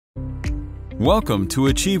Welcome to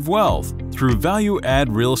Achieve Wealth through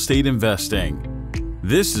value-add real estate investing.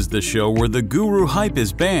 This is the show where the guru hype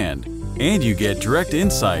is banned and you get direct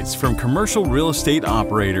insights from commercial real estate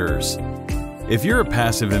operators. If you're a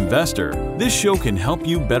passive investor, this show can help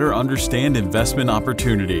you better understand investment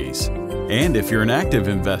opportunities. And if you're an active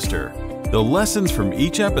investor, the lessons from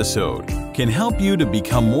each episode can help you to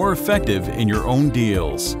become more effective in your own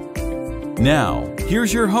deals. Now,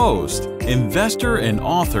 here's your host, investor and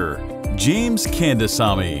author, James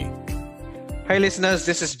Kandasamy. Hey listeners,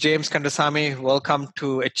 this is James Kandasamy. Welcome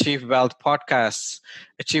to Achieve Wealth Podcast.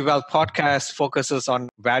 Achieve Wealth Podcast focuses on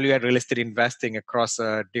value-add real estate investing across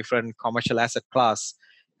different commercial asset class.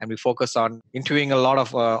 And we focus on interviewing a lot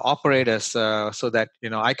of operators so that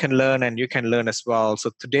I can learn and you can learn as well.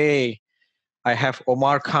 So today I have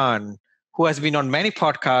Omar Khan, who has been on many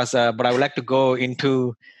podcasts, but I would like to go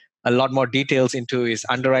into a lot more details into his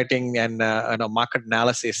underwriting and market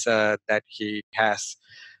analysis that he has.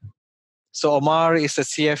 So Omar is a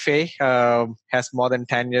CFA, has more than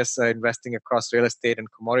 10 years investing across real estate and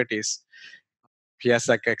commodities. He has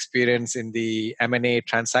experience in the M&A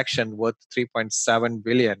transaction worth $3.7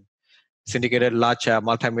 billion, syndicated large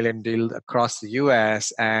multi-million deal across the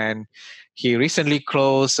US, and he recently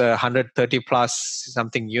closed 130 plus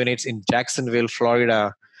something units in Jacksonville,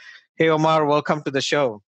 Florida. Hey Omar, welcome to the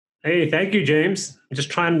show. Hey, thank you, James. I'm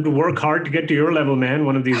just trying to work hard to get to your level, man,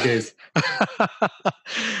 one of these days.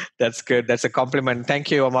 That's good. That's a compliment.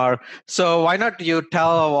 Thank you, Omar. So why not you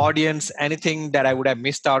tell our audience anything that I would have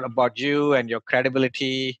missed out about you and your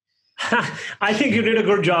credibility? I think you did a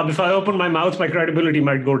good job. If I open my mouth, my credibility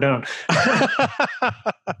might go down.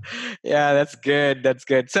 Yeah, that's good. That's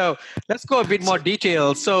good. So let's go a bit more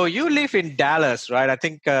detail. So you live in Dallas, right? I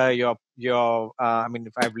think if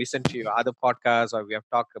I've listened to your other podcasts or we have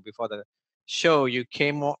talked before the show, you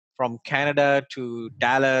came from Canada to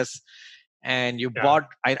Dallas and you bought,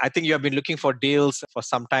 I think you have been looking for deals for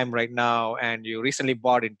some time right now and you recently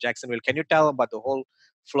bought in Jacksonville. Can you tell about the whole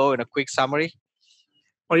flow in a quick summary?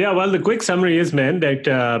 Oh yeah, well, the quick summary is, man,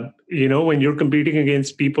 that when you're competing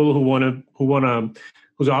against people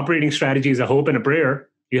whose operating strategy is a hope and a prayer,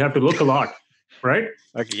 you have to look a lot, right?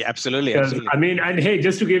 Okay, yeah, absolutely. I mean, and hey,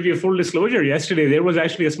 just to give you full disclosure, yesterday there was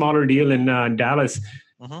actually a smaller deal in Dallas.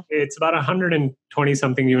 Mm-hmm. It's about 120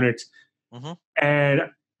 something units, mm-hmm. And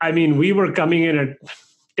I mean, we were coming in at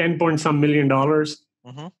 10 point some $million,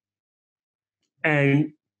 mm-hmm.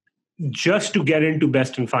 And just to get into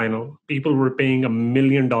best and final, people were paying $1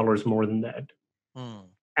 million more than that.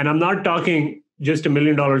 And I'm not talking just $1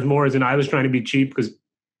 million more as in I was trying to be cheap, because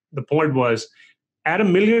the point was at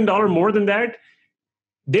 $1 million more than that,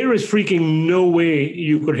 there is freaking no way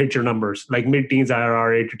you could hit your numbers, like mid-teens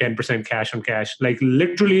IRR, 8 to 10% cash on cash. Like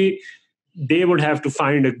literally, they would have to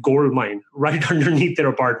find a gold mine right underneath their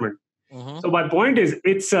apartment. Mm-hmm. So my point is,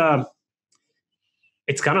 it's kind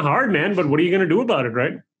of hard, man, but what are you going to do about it,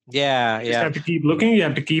 right? Yeah, you just have to keep looking. You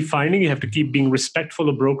have to keep finding. You have to keep being respectful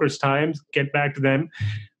of brokers' times. Get back to them.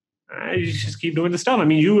 You just keep doing the stuff. I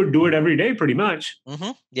mean, you would do it every day, pretty much.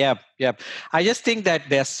 Mm-hmm. Yeah. I just think that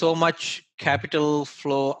there's so much capital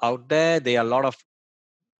flow out there. There are a lot of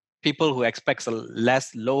people who expect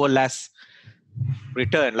less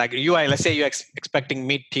return. Like you are, let's say you're expecting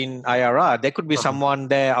mid-teen IRR. There could be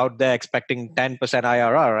someone out there expecting 10%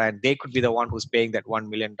 IRR, and they could be the one who's paying that $1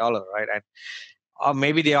 million, right? And or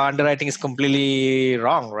maybe the underwriting is completely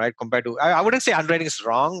wrong, right? Compared to, I wouldn't say underwriting is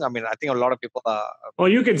wrong. I mean, I think a lot of people are. Oh,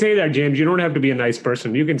 you can say that, James. You don't have to be a nice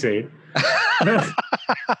person. You can say it.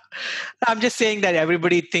 I'm just saying that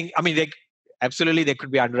everybody absolutely they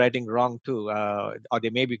could be underwriting wrong too. Or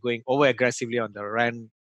they may be going over aggressively on the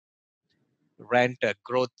rent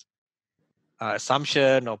growth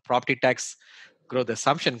assumption or property tax growth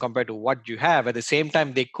assumption compared to what you have. At the same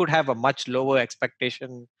time, they could have a much lower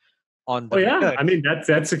expectation on the return. I mean,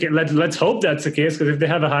 that's okay. Let's hope that's the case, because if they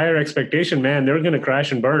have a higher expectation, man, they're going to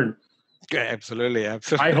crash and burn. Yeah, absolutely. I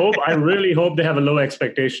really hope they have a low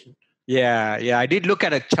expectation. Yeah. I did look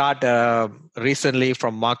at a chart recently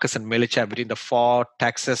from Marcus and Millichap between the 4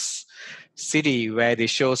 Texas city, where it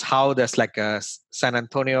shows how there's like a San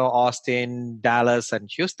Antonio, Austin, Dallas, and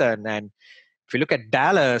Houston. And if you look at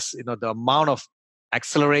Dallas, the amount of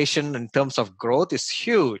acceleration in terms of growth is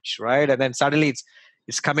huge, right? And then suddenly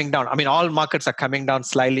it's coming down. I mean, all markets are coming down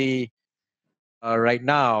slightly right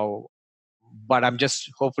now, but I'm just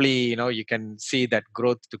hopefully, you can see that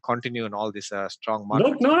growth to continue in all these strong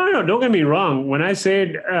markets. No, don't get me wrong. When I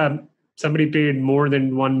said somebody paid more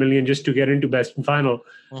than 1 million just to get into best and final.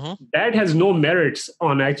 That has no merits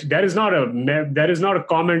on actually. That is not a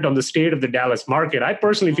comment on the state of the Dallas market. I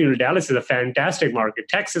personally feel Dallas is a fantastic market.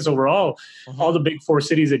 Texas overall, all the big four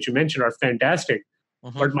cities that you mentioned are fantastic.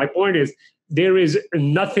 But my point is, there is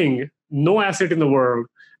no asset in the world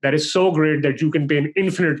that is so great that you can pay an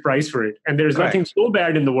infinite price for it. And there's nothing so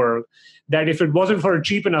bad in the world that if it wasn't for a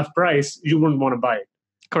cheap enough price, you wouldn't want to buy it.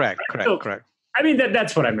 Correct. I mean,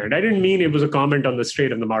 that's what I meant. I didn't mean it was a comment on the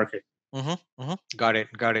state of the market. Got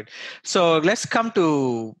it. So let's come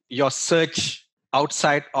to your search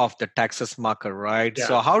outside of the Texas market, right? Yeah.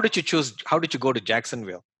 So how did you go to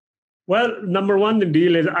Jacksonville? Well, number one, the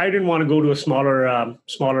deal is I didn't want to go to a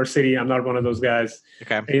smaller city. I'm not one of those guys.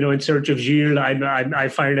 Okay. In search of yield, I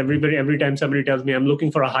find every time somebody tells me I'm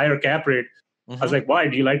looking for a higher cap rate, I was like, why?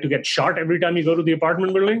 Do you like to get shot every time you go to the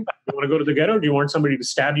apartment building? You want to go to the ghetto? Do you want somebody to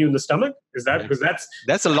stab you in the stomach? Is that because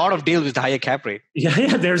that's a lot of deals with higher cap rate?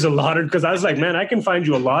 Yeah. There's a lot of, because I was like, man, I can find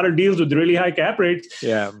you a lot of deals with really high cap rates.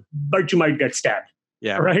 Yeah. But you might get stabbed.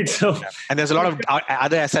 Yeah. Right. So, and there's a lot of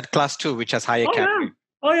other asset class too, which has higher cap rate.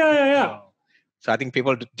 Oh, yeah. So I think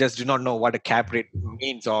people just do not know what a cap rate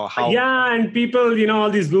means or how. Yeah, and people, all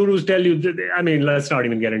these gurus tell you, let's not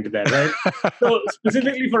even get into that, right? So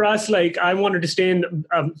specifically for us, like I wanted to stay in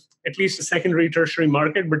at least a secondary, tertiary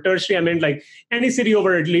market. But tertiary, I meant like any city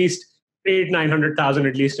over at least 800,000-900,000,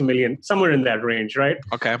 at least 1 million, somewhere in that range, right?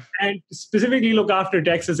 Okay. And specifically look after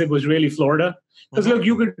Texas, it was really Florida. Because look,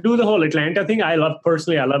 you could do the whole Atlanta thing. I love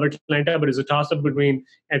Atlanta, but it's a toss-up between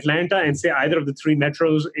Atlanta and say either of the three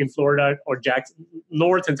metros in Florida or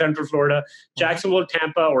North and Central Florida, Jacksonville,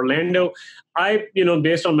 Tampa, Orlando.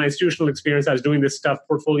 Based on my institutional experience, I was doing this stuff,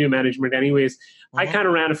 portfolio management anyways. I kind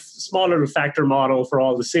of ran a smaller factor model for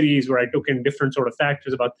all the cities where I took in different sort of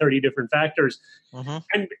factors, about 30 different factors.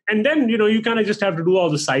 And then, you kind of just have to do all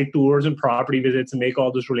the site tours and property visits and make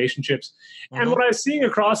all those relationships. And what I was seeing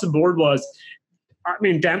across the board was,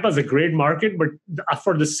 Tampa is a great market, but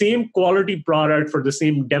for the same quality product, for the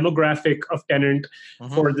same demographic of tenant,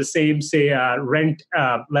 for the same, say, rent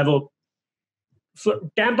level,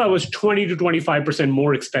 Tampa was 20 to 25%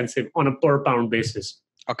 more expensive on a per pound basis.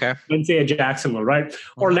 Okay. Than say a Jacksonville, right?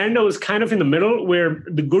 Orlando is kind of in the middle where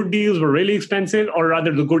the good deals were really expensive, or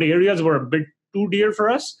rather the good areas were a bit too dear for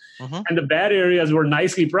us. And the bad areas were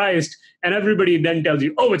nicely priced. And everybody then tells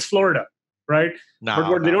you, oh, it's Florida. Right? But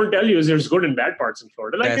what they don't tell you is there's good and bad parts in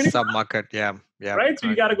Florida. Like there's sub-market, yeah. Right? So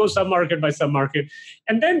you got to go sub-market by sub-market.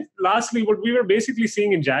 And then lastly, what we were basically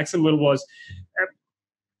seeing in Jacksonville was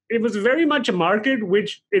it was very much a market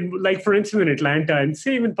which, like for instance in Atlanta and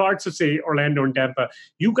say even parts of say Orlando and Tampa,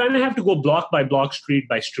 you kind of have to go block by block, street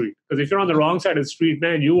by street. Because if you're on the wrong side of the street,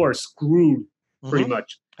 man, you are screwed pretty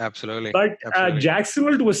much. Absolutely. But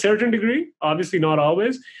Jacksonville to a certain degree, obviously not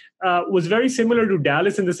always, was very similar to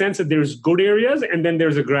Dallas in the sense that there's good areas and then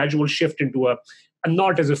there's a gradual shift into a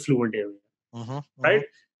not as affluent area, right?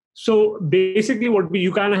 So basically what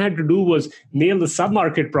you kind of had to do was nail the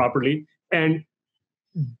submarket properly, and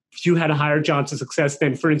you had a higher chance of success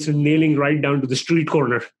than, for instance, nailing right down to the street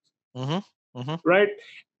corner, right?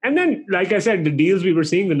 And then, like I said, the deals we were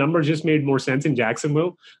seeing, the numbers just made more sense in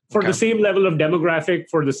Jacksonville for the same level of demographic,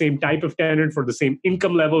 for the same type of tenant, for the same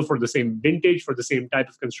income level, for the same vintage, for the same type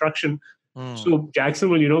of construction. So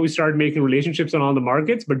Jacksonville, we started making relationships on all the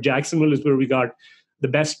markets, but Jacksonville is where we got the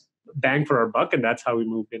best bang for our buck, and that's how we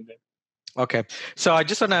moved in there. Okay. So I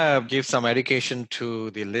just want to give some education to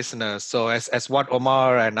the listeners. So as what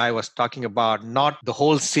Omar and I was talking about, not the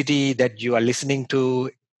whole city that you are listening to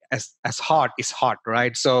as hot is hot,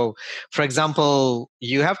 right? So, for example,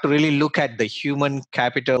 you have to really look at the human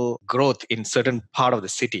capital growth in certain part of the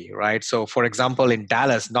city, right? So, for example, in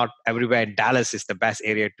Dallas, not everywhere in Dallas is the best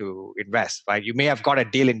area to invest, right? You may have got a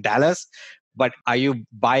deal in Dallas, but are you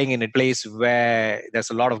buying in a place where there's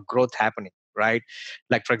a lot of growth happening, right?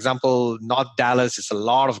 Like, for example, North Dallas is a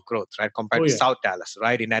lot of growth, right? Compared to South Dallas,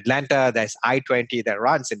 right? In Atlanta, there's I-20 that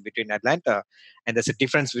runs in between Atlanta, and there's a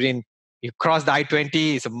difference between you cross the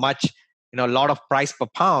I-20 is a much, a lot of price per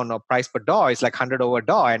pound or price per door. It's like 100 over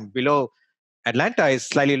door, and below Atlanta is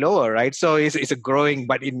slightly lower, right? So it's a growing,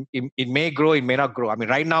 but it may grow, it may not grow. I mean,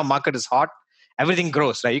 right now market is hot. Everything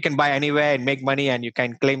grows, right? You can buy anywhere and make money, and you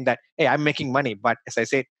can claim that, hey, I'm making money. But as I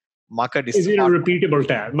said, market is it hot. A repeatable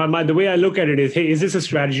tab? The way I look at it is, hey, is this a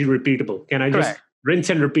strategy repeatable? Can I just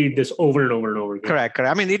rinse and repeat this over and over and over again? Correct.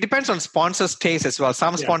 I mean, it depends on sponsors' taste as well.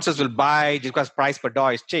 Some sponsors will buy just because price per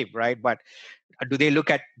door is cheap, right? But do they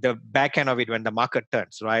look at the back end of it when the market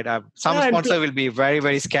turns, right? Some sponsor will be very,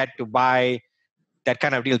 very scared to buy that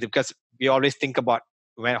kind of deal because we always think about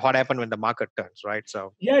what happened when the market turns, right?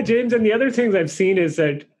 So yeah, James. And the other things I've seen is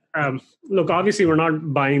that look, obviously we're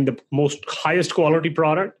not buying the most highest quality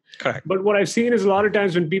product. Correct. But what I've seen is a lot of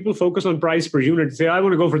times when people focus on price per unit, say, I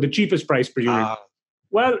want to go for the cheapest price per unit.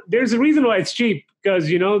 Well, there's a reason why it's cheap because,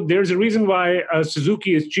 there's a reason why a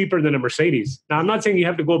Suzuki is cheaper than a Mercedes. Now, I'm not saying you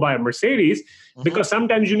have to go buy a Mercedes because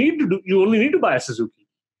sometimes you only need to buy a Suzuki,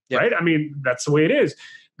 right? I mean, that's the way it is.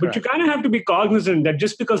 But you kind of have to be cognizant that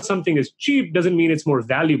just because something is cheap doesn't mean it's more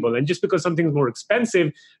valuable. And just because something's more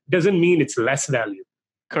expensive doesn't mean it's less value.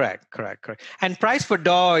 Correct. And price per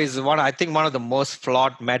door is one of the most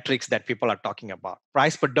flawed metrics that people are talking about.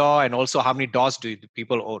 Price per door, and also how many doors do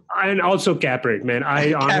people own. And also cap rate, man.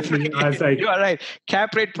 I honestly, I was like, you are right.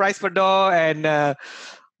 Cap rate, price per door, and how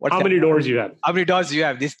many doors you have? How many doors you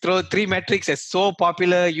have? These three metrics are so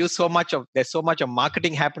popular. There's so much of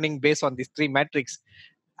marketing happening based on these three metrics.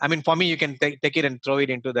 I mean, for me, you can take it and throw it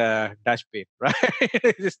into the dustbin, right?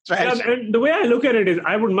 It's trash. And the way I look at it is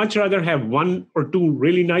I would much rather have one or two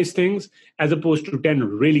really nice things as opposed to 10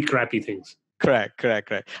 really crappy things. Correct.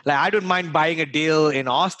 Like, I don't mind buying a deal in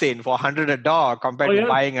Austin for $100 a door compared to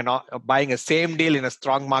buying a same deal in a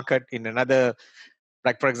strong market in another,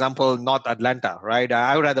 like, for example, North Atlanta, right?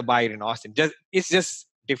 I would rather buy it in Austin. It's just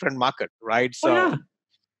different market, right? So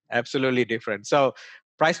absolutely different. So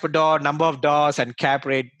price per door, number of doors, and cap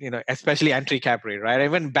rate, especially entry cap rate, right?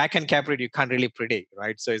 Even back end cap rate, you can't really predict,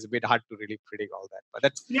 right? So it's a bit hard to really predict all that.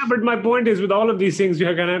 But but my point is with all of these things,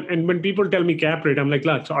 and when people tell me cap rate, I'm like,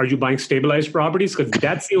 look, are you buying stabilized properties? Because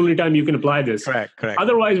that's the only time you can apply this. Correct.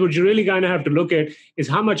 Otherwise, what you really kind of have to look at is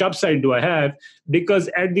how much upside do I have? Because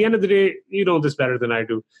at the end of the day, you know this better than I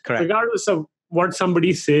do. Correct. Regardless of what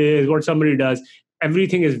somebody says, what somebody does,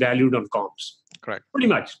 everything is valued on comps. Correct. Pretty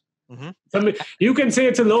much. You can say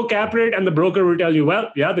it's a low cap rate and the broker will tell you, well,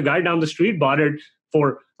 the guy down the street bought it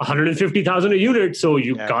for $150,000 a unit, so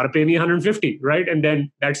you got to pay me $150, right? And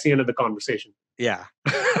then that's the end of the conversation. Yeah.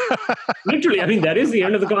 Literally, I mean, that is the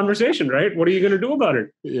end of the conversation, right? What are you going to do about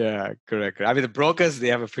it? Yeah, correct. I mean, the brokers, they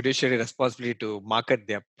have a fiduciary responsibility to market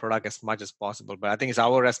their product as much as possible. But I think it's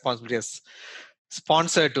our responsibility as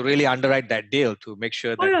sponsor to really underwrite that deal to make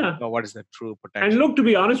sure that you know what is the true potential. And look, to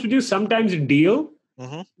be honest with you, sometimes a deal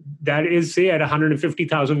that is, say, at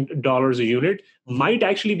 $150,000 a unit might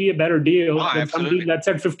actually be a better deal than something that's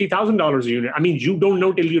at $50,000 a unit. I mean, you don't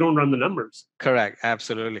know till you don't run the numbers. Correct.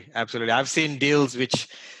 Absolutely. I've seen deals which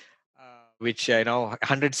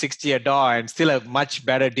 160 a door and still a much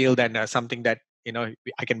better deal than something that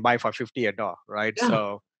I can buy for 50 a door, right? Yeah.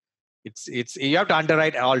 So it's you have to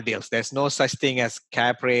underwrite all deals. There's no such thing as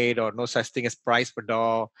cap rate or no such thing as price per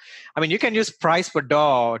door. I mean, you can use price per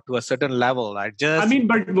door to a certain level. But what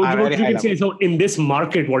you can say, so in this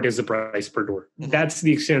market, what is the price per door? That's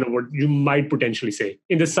the extent of what you might potentially say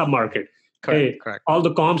in the sub-market. Correct. All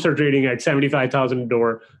the comps are trading at $75,000 a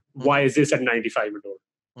door. Why is this at $95 a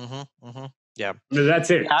door? Yeah. That's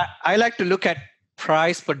it. I like to look at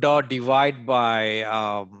price per door divide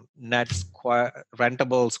by net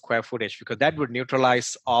rentable square footage, because that would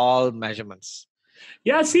neutralize all measurements.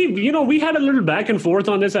 Yeah, see, we had a little back and forth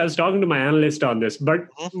on this. I was talking to my analyst on this, but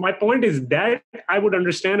my point is that I would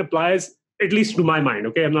understand applies, at least to my mind.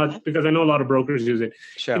 Okay, I'm not, because I know a lot of brokers use it.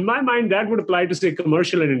 Sure. In my mind, that would apply to, say,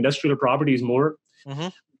 commercial and industrial properties more.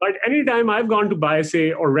 But anytime I've gone to buy,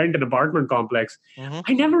 say, or rent an apartment complex,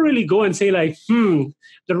 I never really go and say like, the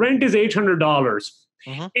rent is $800.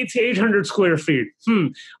 It's 800 square feet.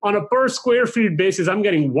 On a per square feet basis, I'm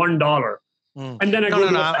getting $1. And then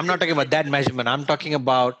I'm not talking about that measurement. I'm talking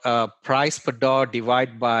about price per door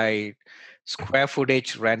divided by square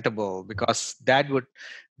footage rentable, because that would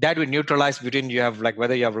neutralize between you have like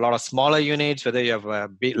whether you have a lot of smaller units, whether you have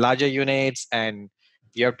larger units, and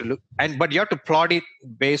you have to look but you have to plot it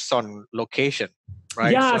based on location,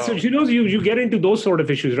 right? Yeah, so you get into those sort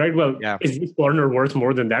of issues, right? Well, is this corner worth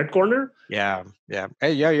more than that corner? Yeah.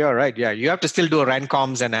 Hey, you're right. Yeah, you have to still do rent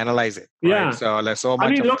comps and analyze it. Right? Yeah. So there's so much. I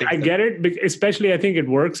mean, look, I get it. Especially, I think it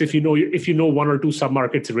works if you know one or two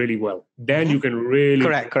submarkets really well. Then you can really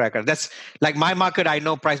correct. That's like my market. I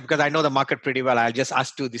know price because I know the market pretty well. I'll just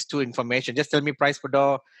ask this two information. Just tell me price per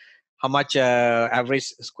door, how much average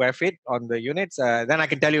square feet on the units. Then I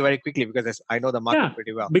can tell you very quickly because I know the market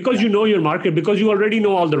pretty well. Because you know your market, because you already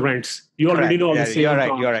know all the rents. You already know all the sales. You're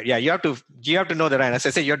right. Yeah, you have to know the rent. As I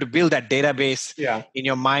say, you have to build that database in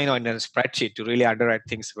your mind or in a spreadsheet to really underwrite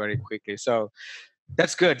things very quickly. So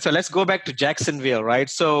that's good. So let's go back to Jacksonville, right?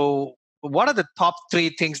 So what are the top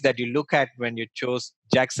 3 things that you look at when you chose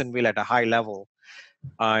Jacksonville at a high level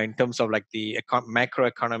in terms of like the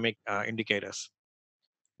macroeconomic indicators?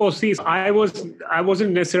 Oh, see, I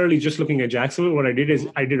wasn't necessarily just looking at Jacksonville. What I did is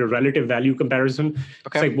I did a relative value comparison.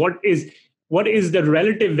 Okay. It's like what is the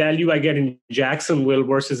relative value I get in Jacksonville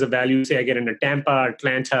versus the value, say, I get in a Tampa,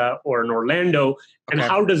 Atlanta, or an Orlando, and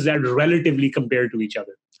how does that relatively compare to each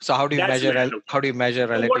other? So how do you measure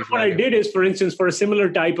relative What I value? did is, for instance, for a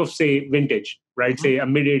similar type of, say, vintage, right? Say a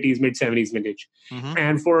mid-80s, mid-70s vintage.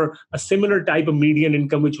 And for a similar type of median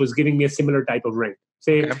income, which was giving me a similar type of rent.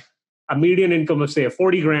 Say a median income of, say, a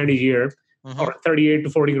 40 grand a year or 38 to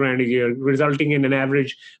 40 grand a year, resulting in an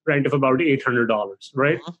average rent of about $800,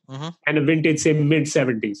 right? And a vintage, say,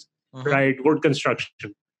 mid-70s, right? Wood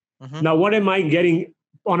construction. Now, what am I getting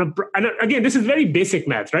and again, this is very basic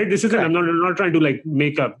math, right? This isn't, I'm not trying to like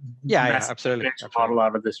make a absolutely model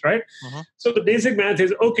out of this, right? So the basic math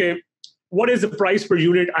is, okay, what is the price per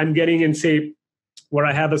unit I'm getting in, say, where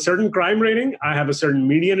I have a certain crime rating, I have a certain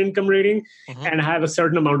median income rating, and I have a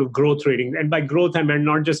certain amount of growth rating. And by growth, I meant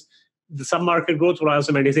not just the sub-market growth, what I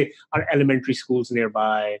also meant is, say, are elementary schools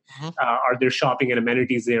nearby? Are there shopping and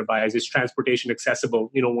amenities nearby? Is this transportation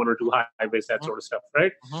accessible? One or two highways, that sort of stuff,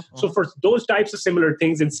 right? So for those types of similar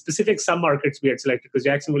things in specific sub-markets we had selected, because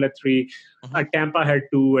Jacksonville had 3, Tampa had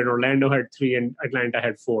 2, and Orlando had 3, and Atlanta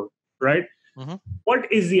had 4, right?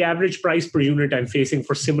 What is the average price per unit I'm facing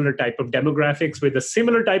for similar type of demographics with a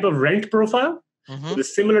similar type of rent profile? With a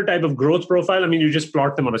similar type of growth profile? I mean, you just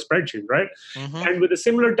plot them on a spreadsheet, right? And with a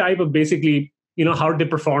similar type of basically, how they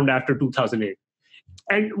performed after 2008.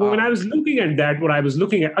 And when I was looking at that, what I was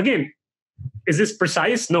looking at, again, is this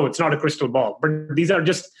precise? No, it's not a crystal ball. But these are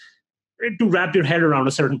just to wrap your head around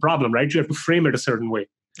a certain problem, right? You have to frame it a certain way.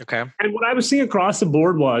 Okay. And what I was seeing across the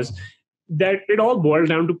board was that it all boils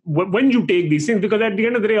down to when you take these things, because at the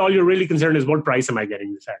end of the day, all you're really concerned is what price am I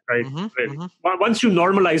getting this at, right? Once you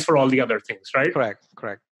normalize for all the other things, right? Correct.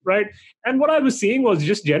 Right. And what I was seeing was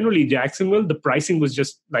just generally Jacksonville, the pricing was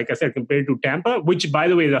just, like I said, compared to Tampa, which, by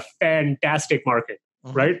the way, is a fantastic market,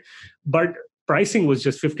 right? But pricing was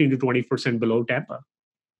just 15 to 20% below Tampa.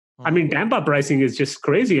 I mean, Tampa pricing is just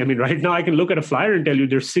crazy. I mean, right now I can look at a flyer and tell you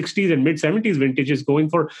there's 60s and mid-70s vintages going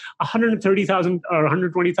for 130,000 or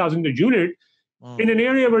 120,000 a unit in an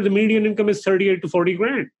area where the median income is 38 to 40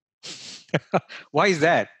 grand. Why is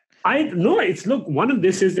that? One of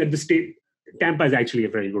this is that the state, Tampa is actually a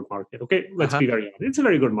very good market. Okay, let's be very honest. It's a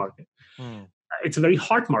very good market. It's a very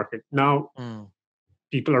hot market. Now,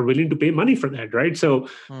 people are willing to pay money for that, right? So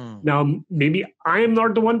now maybe I am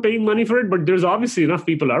not the one paying money for it, but there's obviously enough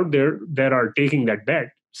people out there that are taking that bet.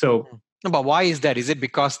 So, but why is that? Is it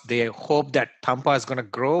because they hope that Tampa is going to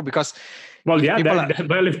grow? Because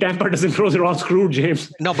if Tampa doesn't grow, they're all screwed,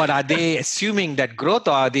 James. No, but are they assuming that growth,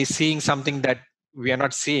 or are they seeing something that we are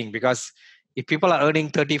not seeing? Because if people are earning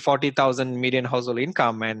 30, 40,000 median household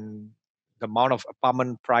income and the amount of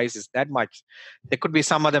apartment price is that much, there could be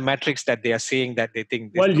some other metrics that they are seeing that they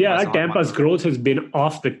think. Tampa's growth has been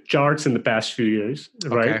off the charts in the past few years,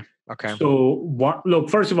 right? Okay. So look,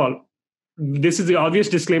 first of all, this is the obvious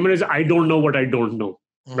disclaimer is I don't know what I don't know,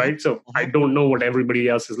 right? So I don't know what everybody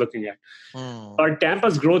else is looking at. But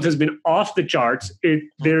Tampa's growth has been off the charts.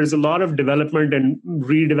 There's a lot of development and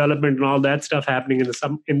redevelopment and all that stuff happening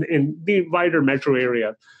in the wider metro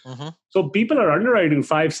area. So people are underwriting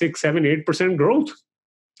 5, 6, 7, 8% growth.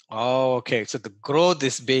 Oh, okay. So the growth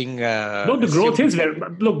is being the growth is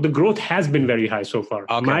the growth has been very high so far.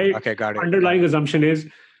 My got it. Underlying assumption is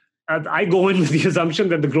I go in with the assumption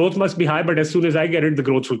that the growth must be high, but as soon as I get it, the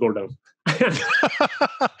growth will go down.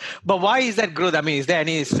 But why is that growth? I mean, is there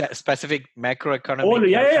any specific macroeconomic? Oh,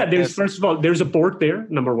 yeah. First of all, there's a port there,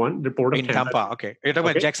 number one. The port of Tampa. Okay. You're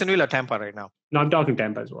talking about Jacksonville or Tampa right now? No, I'm talking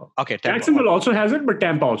Tampa as well. Okay. Tampa. Jacksonville also has it, but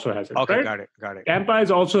Tampa also has it. Okay, right? got it. Tampa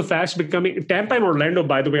is also fast becoming... Tampa and Orlando,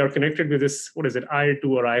 by the way, are connected with this, what is it, I-2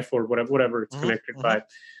 or I-4, whatever it's connected by.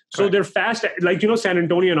 So they're fast, like, San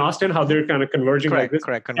Antonio and Austin, how they're kind of converging like this.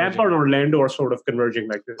 Correct. Tampa and Orlando are sort of converging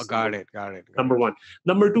like this. Got it. Number one.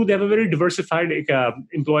 Number two, they have a very diversified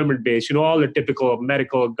employment base, all the typical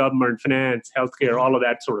medical, government, finance, healthcare, all of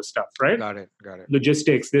that sort of stuff, right? Got it.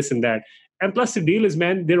 Logistics, this and that. And plus the deal is,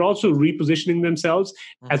 man, they're also repositioning themselves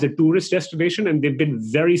as a tourist destination, and they've been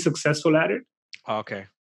very successful at it. Okay.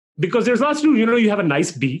 Because there's lots to do, you have a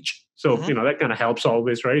nice beach. So, that kind of helps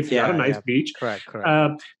always, right? If you have a nice beach, correct.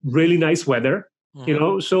 Really nice weather,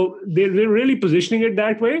 so they're really positioning it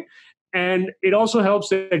that way. And it also helps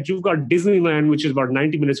that you've got Disneyland, which is about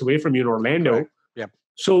 90 minutes away from you in Orlando. Correct. Yep.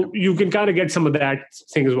 So you can kind of get some of that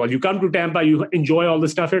thing as well. You come to Tampa, you enjoy all the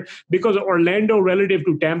stuff here, because Orlando relative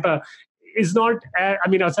to Tampa is not,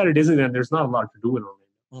 outside of Disneyland, there's not a lot to do in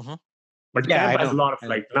Orlando. But Tampa has a lot of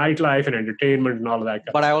nightlife and entertainment and all of that.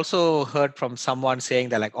 But I also heard from someone saying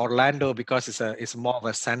that Orlando, because it's more of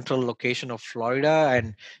a central location of Florida,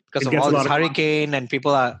 and because of all this hurricane and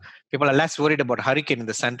people are People are less worried about hurricane in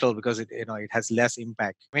the central because it has less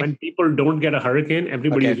impact. When people don't get a hurricane,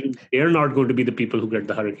 everybody assumes they're not going to be the people who get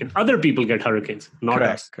the hurricane. Other people get hurricanes, not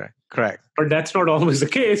us. Correct. But that's not always the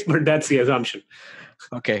case, but that's the assumption.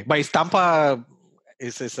 Okay. But is Tampa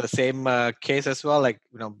is the same case as well? Like,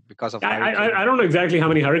 because of I don't know exactly how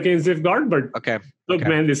many hurricanes they've got, but look,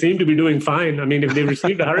 man, they seem to be doing fine. I mean, if they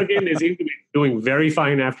received a hurricane, they seem to be doing very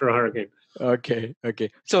fine after a hurricane. Okay.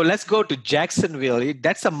 So let's go to Jacksonville.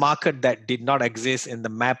 That's a market that did not exist in the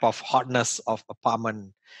map of hotness of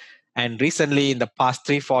apartment. And recently, in the past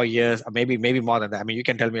 3-4 years, or maybe more than that. I mean, you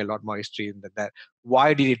can tell me a lot more history than that.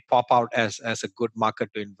 Why did it pop out as a good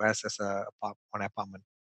market to invest on apartment?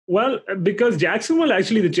 Well, because Jacksonville,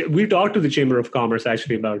 actually, we talked to the Chamber of Commerce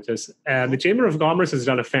actually about this. The Chamber of Commerce has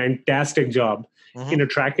done a fantastic job in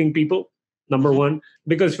attracting people. Number one,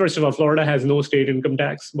 because first of all, Florida has no state income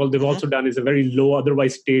tax. What they've also done is a very low,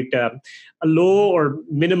 otherwise state, a low or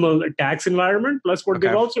minimal tax environment. Plus, what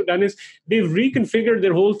they've also done is they've reconfigured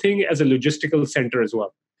their whole thing as a logistical center as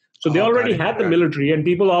well. So they already had the military, and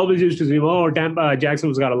people always used to say,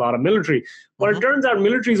 Jacksonville's got a lot of military. Well, it turns out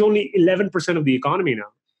military is only 11% of the economy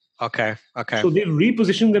now. Okay. So they've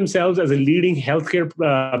repositioned themselves as a leading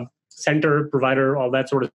healthcare center provider, all that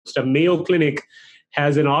sort of stuff. Mayo Clinic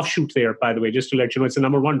has an offshoot there, by the way, just to let you know. It's the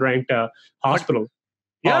number 1 ranked hospital.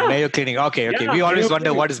 Yeah. Oh, Mayo Clinic. Okay. Yeah, we always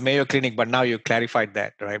wonder what is Mayo Clinic, but now you clarified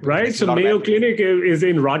that, right? Right. So Mayo Clinic is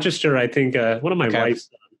in Rochester, I think. One of my wife's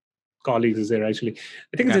colleagues is there, actually.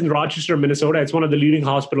 I think it's in Rochester, Minnesota. It's one of the leading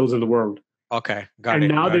hospitals in the world. Okay, got it.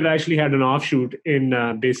 And now they've actually had an offshoot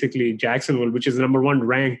in basically Jacksonville, which is the number 1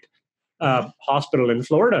 ranked hospital in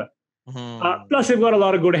Florida. Plus, they've got a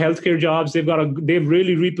lot of good healthcare jobs. They've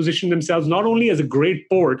really repositioned themselves not only as a great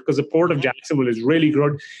port, because the port of Jacksonville is really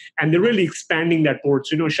good, and they're really expanding that port.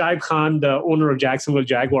 So, Shaib Khan, the owner of Jacksonville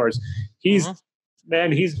Jaguars, he's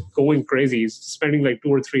going crazy. He's spending like $2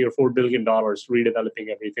 or $3 or $4 billion redeveloping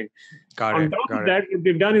everything. On top of that, what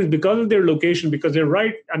they've done is because of their location, because they're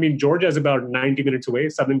right. I mean, Georgia is about 90 minutes away,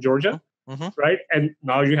 southern Georgia, right? And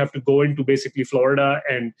now you have to go into basically Florida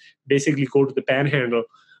and basically go to the Panhandle.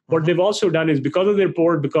 What they've also done is because of their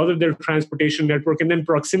port, because of their transportation network, and then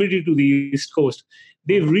proximity to the East Coast,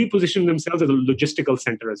 they've repositioned themselves as a logistical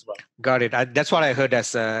center as well. Got it. That's what I heard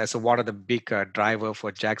as one of the big driver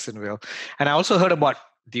for Jacksonville. And I also heard about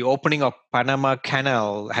the opening of Panama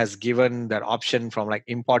Canal has given that option from like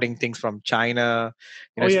importing things from China.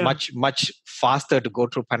 It's much faster to go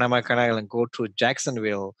through Panama Canal and go through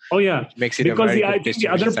Jacksonville. Oh yeah, makes it because I think the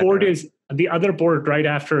other port is the other port right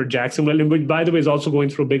after Jacksonville, which by the way is also going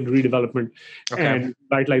through a big redevelopment and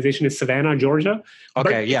vitalization, is Savannah, Georgia.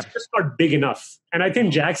 Okay, but it's just not big enough. And I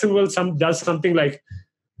think Jacksonville does something like,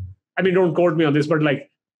 I mean, don't quote me on this, but like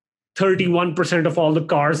 31% of all the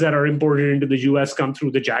cars that are imported into the US come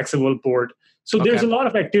through the Jacksonville port. So there's a lot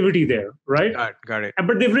of activity there, right? Got it.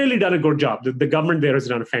 But they've really done a good job. The government there has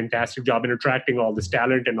done a fantastic job in attracting all this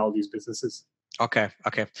talent and all these businesses. Okay.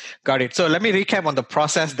 Got it. So let me recap on the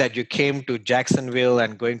process that you came to Jacksonville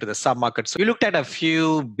and going to the submarket. So you looked at a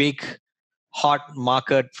few big hot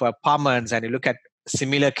market for apartments and you look at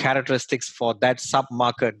similar characteristics for that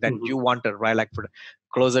submarket that you wanted, right? Like for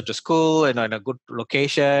closer to school and in a good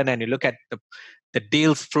location, and you look at the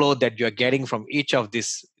deals flow that you're getting from each of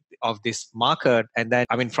this market, and then,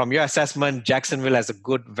 I mean, from your assessment, Jacksonville has a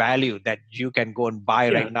good value that you can go and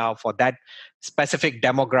buy right now for that specific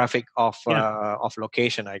demographic of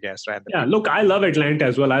location, I guess, right? Yeah, look, I love Atlanta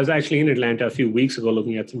as well. I was actually in Atlanta a few weeks ago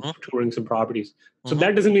looking at touring some properties. So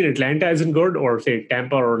that doesn't mean Atlanta isn't good, or say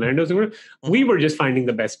Tampa or Orlando isn't good. We were just finding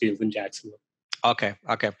the best deals in Jacksonville. Okay.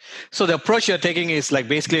 So the approach you're taking is like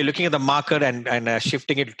basically looking at the market and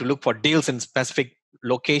shifting it to look for deals in specific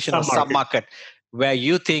location or submarket where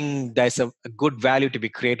you think there's a good value to be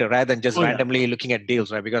created rather than just randomly looking at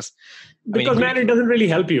deals, right? Because man, it doesn't really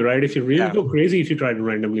help you, right? If you really go crazy if you try to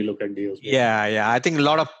randomly look at deals. Man. Yeah. I think a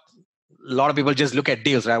lot of people just look at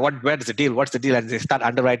deals, right? Where is the deal? What's the deal? And they start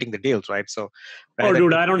underwriting the deals, right? So,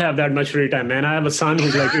 dude, I don't have that much free time, man. I have a son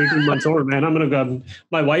who's like 18 months old, man. I'm going to go.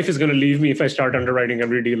 My wife is going to leave me if I start underwriting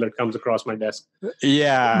every deal that comes across my desk.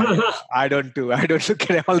 Yeah, I don't do. I don't look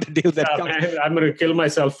at all the deals that come. Man, I'm going to kill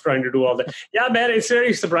myself trying to do all that. Yeah, man, it's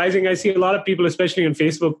very surprising. I see a lot of people, especially on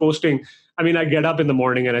Facebook, posting. I mean, I get up in the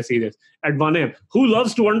morning and I see this at 1 a.m. Who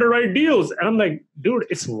loves to underwrite deals? And I'm like, dude,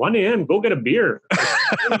 it's 1 a.m. Go get a beer.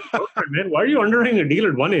 Man, why are you underwriting a deal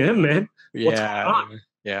at 1 a.m., man?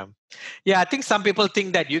 Yeah. I think some people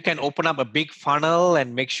think that you can open up a big funnel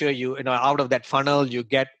and make sure you out of that funnel you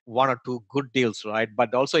get 1 or 2 good deals, right?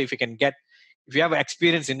 But also if you have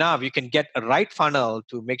experience enough, you can get a right funnel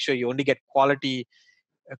to make sure you only get quality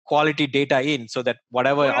quality data in so that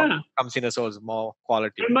whatever comes in is more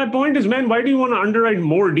quality. And my point is, man, why do you want to underwrite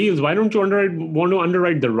more deals? Why don't you want to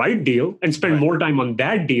underwrite the right deal and spend more time on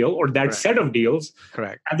that deal or that set of deals?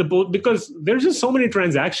 Correct. Because there's just so many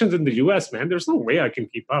transactions in the US, man. There's no way I can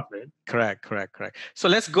keep up, man. Correct. So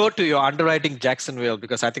let's go to your underwriting Jacksonville,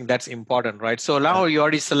 because I think that's important, right? So now you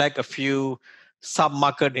already select a few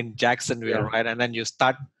sub-market in Jacksonville, right? And then you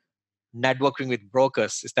start networking with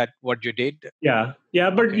brokers. Is that what you did? Yeah.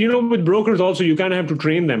 But with brokers also, you kind of have to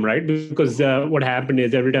train them, right? Because what happened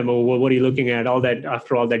is every time, what are you looking at? All that,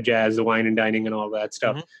 after all that jazz, the wine and dining and all that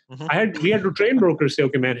stuff. We had to train brokers, say,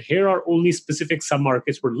 okay, man, here are only specific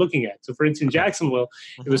submarkets we're looking at. So for instance, Jacksonville,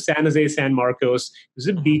 it was San Jose, San Marcos, it was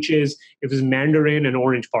the beaches, it was Mandarin and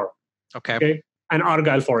Orange Park. Okay. And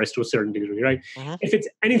Argyle Forest to a certain degree, right? If it's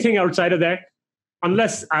anything outside of that,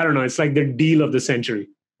 unless, I don't know, it's like the deal of the century,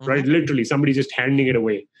 right? Literally, somebody's just handing it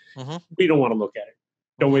away. We don't want to look at it.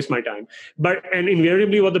 Don't waste my time. And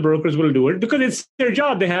invariably what the brokers will do it, because it's their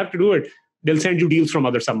job, they have to do it. They'll send you deals from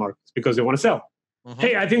other submarkets because they want to sell.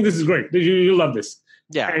 Hey, I think this is great. You love this.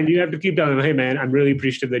 Yeah. And you have to keep telling them, hey, man, I'm really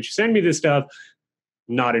appreciative that you send me this stuff.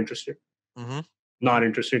 Not interested. Not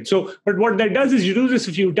interested. So, but what that does is you do this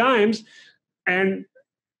a few times, and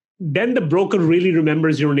then the broker really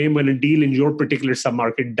remembers your name when a deal in your particular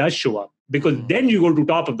submarket does show up, because then you go to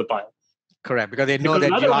top of the pile. Correct, because they know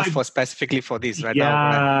that you asked for specifically for this, right?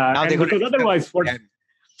 Now they're because otherwise, what?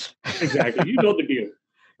 Exactly, you know the deal,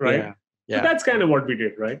 right? Yeah. So that's kind of what we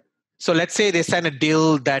did, right? So let's say they send a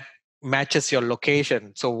deal that matches your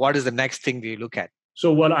location. So what is the next thing you look at?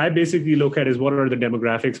 So what I basically look at is what are the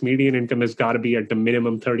demographics. Median income has got to be at the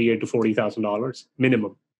minimum $38,000 to $40,000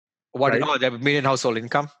 minimum. What? Right? Oh, the median household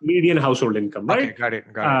income? Median household income, right? Okay, got it.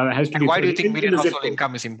 Has to be. Why do you think median household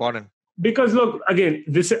income is important? Because look,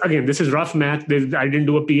 this is rough math. I didn't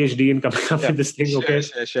do a PhD in coming up with this thing.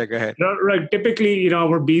 Sure, go ahead. Right. Typically,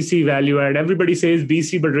 we're BC value add. Everybody says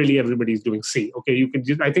BC, but really everybody's doing C. Okay, you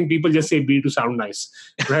can I think people just say B to sound nice,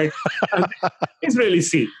 right? It's really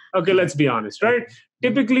C. Okay, let's be honest, right?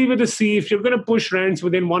 Typically with a C, if you're going to push rents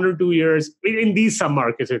within 1 or 2 years, in these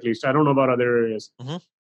submarkets at least, I don't know about other areas,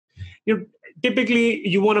 typically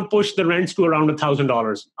you want to push the rents to around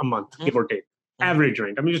 $1,000 a month, give or take. Average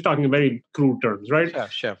rent. I'm just talking very crude terms, right?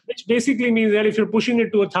 Sure. Which basically means that if you're pushing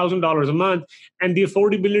it to $1,000 a month and the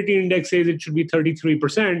affordability index says it should be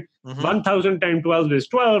 33%, 1,000 times 12 is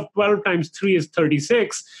 12, 12 times 3 is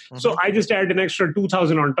 36. So I just add an extra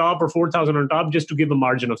 2,000 on top or 4,000 on top just to give a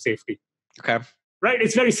margin of safety. Okay. Right?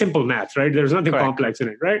 It's very simple math, right? There's nothing complex in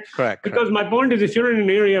it, right? Correct. Because my point is, if you're in an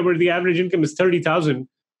area where the average income is 30,000,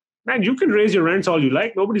 man, you can raise your rents all you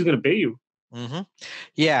like. Nobody's going to pay you.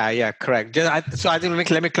 Yeah, correct. So I think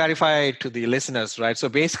let me clarify to the listeners, right? So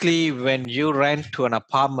basically, when you rent to an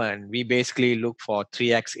apartment, we basically look for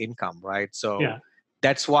 3x income, right? So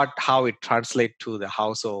that's how it translates to the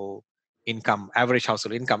household income, average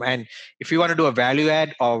household income. And if you want to do a value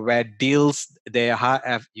add or where deals you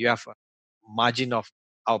have a margin of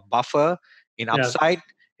buffer in upside,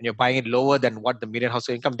 and you're buying it lower than what the median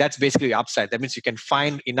household income, that's basically upside. That means you can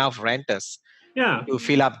find enough renters to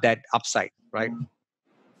fill up that upside, right?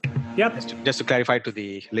 Yep. Just to clarify to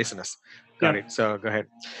the listeners. Got it. So go ahead.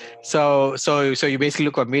 So you basically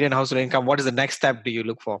look at median household income. What is the next step do you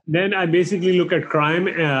look for? Then I basically look at crime.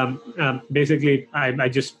 Basically,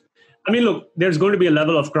 look, there's going to be a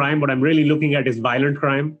level of crime. What I'm really looking at is violent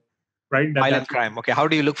crime. Right? Violent crime. Okay. How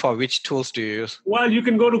do you look for? Which tools do you use? Well, you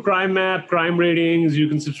can go to Crime Map, Crime Ratings. You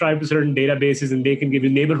can subscribe to certain databases, and they can give you.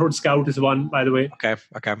 Neighborhood Scout is one, by the way. Okay.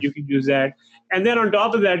 You can use that. And then on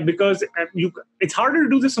top of that, because it's harder to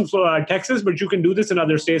do this in Texas, but you can do this in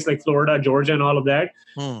other states like Florida, Georgia, and all of that.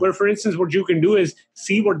 Where, for instance, what you can do is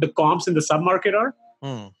see what the comps in the submarket are.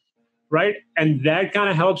 Right? And that kind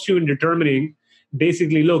of helps you in determining,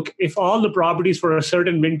 basically, look, if all the properties for a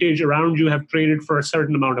certain vintage around you have traded for a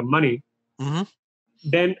certain amount of money,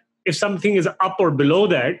 then if something is up or below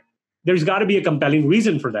that, there's got to be a compelling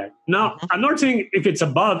reason for that. Now, I'm not saying if it's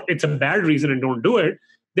above, it's a bad reason and don't do it.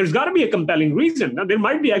 There's got to be a compelling reason. Now, there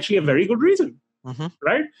might be actually a very good reason,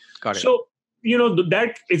 right? Got it. So,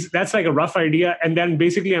 that's like a rough idea. And then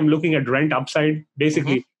basically I'm looking at rent upside.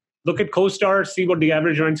 Basically, look at CoStar, see what the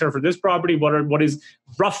average rents are for this property, what is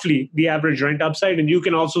roughly the average rent upside. And you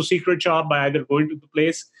can also secret shop by either going to the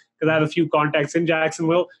place, because I have a few contacts in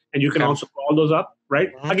Jacksonville, and you can also call those up,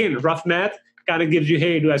 right? Again, rough math kind of gives you,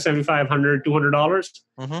 hey, do I have $75, $100, $200?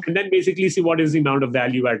 And then basically see what is the amount of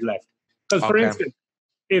value add left. Because for instance,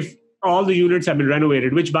 if all the units have been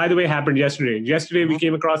renovated, which by the way happened yesterday. Yesterday we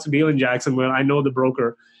came across a deal in Jacksonville. I know the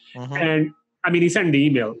broker. And he sent the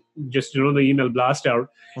email, just, the email blast out.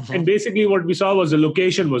 And basically what we saw was the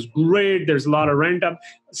location was great. There's a lot of rent up.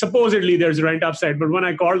 Supposedly there's rent upside. But when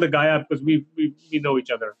I called the guy up, because we know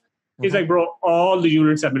each other, he's like, bro, all the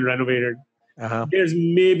units have been renovated. There's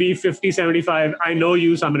maybe 50, 75. I know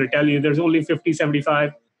you, so I'm going to tell you there's only 50,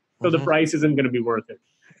 75. So the price isn't going to be worth it.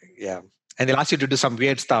 Yeah. And they'll ask you to do some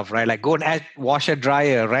weird stuff, right? Like go and add washer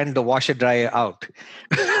dryer, rent the washer dryer out.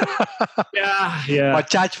 Yeah. Or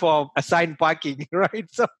charge for assigned parking, right?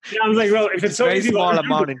 So I was like, well, if it's so very easy, small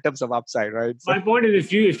amount in terms of upside, right? So, my point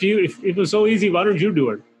is, if it was so easy, why don't you do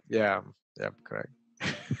it? Yeah, correct.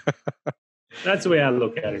 That's the way I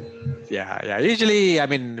look at it. Yeah. Usually,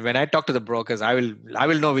 when I talk to the brokers, I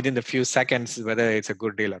will know within the few seconds whether it's a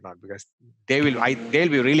good deal or not, because they'll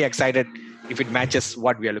be really excited if it matches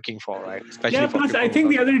what we are looking for, right? Especially plus I think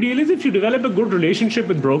the other deal is if you develop a good relationship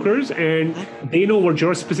with brokers and they know what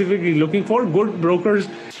you're specifically looking for, good brokers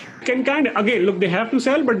can they have to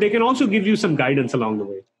sell, but they can also give you some guidance along the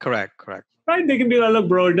way. Correct. Right? They can be like, look,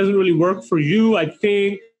 bro, it doesn't really work for you, I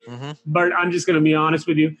think, but I'm just going to be honest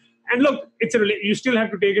with you. And look, you still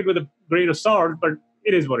have to take it with a grain of salt, but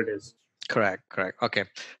it is what it is. Correct. Okay.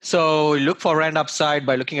 So look for rent upside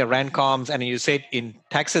by looking at rent comps. And you said in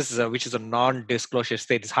Texas, which is a non-disclosure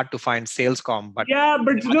state, it's hard to find sales comp. But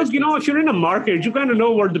look, if you're in a market, you kind of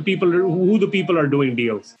know who the people are doing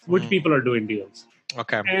deals, which people are doing deals.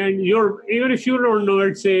 Okay. And even if you don't know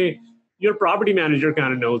it, say your property manager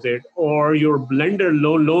kind of knows it, or your lender,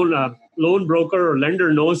 loan broker or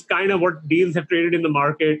lender knows kind of what deals have traded in the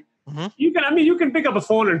market. You can pick up a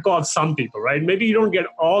phone and call some people, right? Maybe you don't get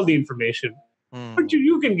all the information, but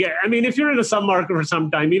you can get, if you're in a submarket for some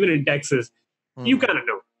time, even in Texas, you kind of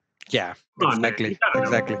know. Yeah, exactly.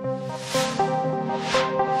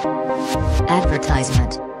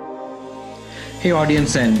 Advertisement. Hey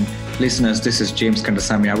audience and listeners, this is James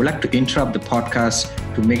Kandasamy. I would like to interrupt the podcast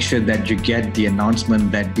to make sure that you get the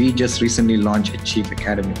announcement that we just recently launched Achieve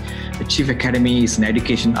Academy. Achieve Academy is an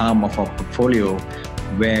education arm of our portfolio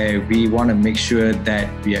where we want to make sure that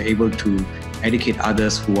we are able to educate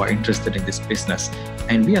others who are interested in this business.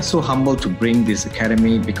 And we are so humbled to bring this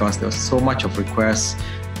academy because there was so much of requests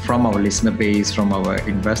from our listener base, from our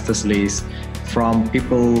investors list, from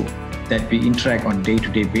people that we interact on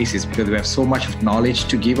day-to-day basis, because we have so much of knowledge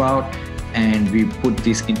to give out, and we put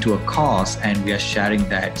this into a course and we are sharing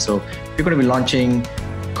that. So we're going to be launching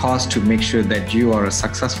a course to make sure that you are a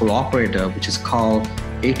successful operator, which is called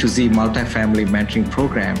A to Z Multifamily Mentoring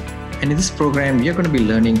Program. And in this program, you're going to be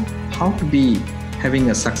learning how to be having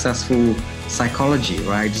a successful psychology,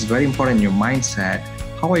 right? It's very important in your mindset.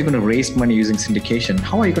 How are you going to raise money using syndication?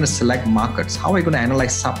 How are you going to select markets? How are you going to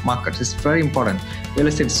analyze sub-markets? It's very important. Real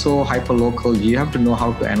estate is so hyper-local. You have to know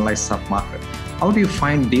how to analyze sub-market. How do you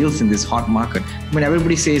find deals in this hot market?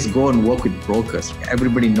 Everybody says go and work with brokers.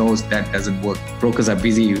 Everybody knows that doesn't work. Brokers are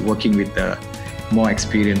busy working with the more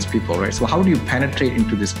experienced people, right? So how do you penetrate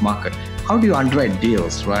into this market? How do you underwrite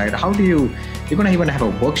deals, right? You're going to even have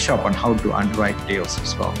a workshop on how to underwrite deals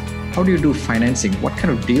as well. How do you do financing? What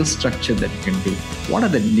kind of deal structure that you can do? What are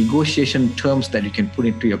the negotiation terms that you can put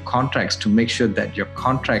into your contracts to make sure that your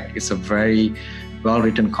contract is a very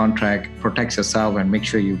well-written contract, protects yourself and make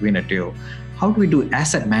sure you win a deal? How do we do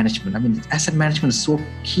asset management? Asset management is so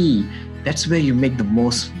key. That's where you make the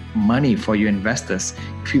most money for your investors.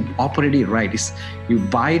 If you operate it right, you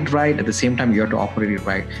buy it right, at the same time you have to operate it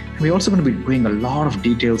right. And we're also going to be doing a lot of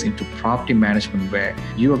details into property management, where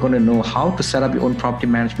you are going to know how to set up your own property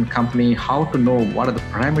management company, how to know what are the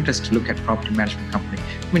parameters to look at property management company.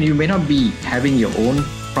 You may not be having your own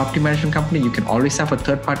property management company. You can always have a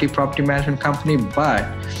third-party property management company, but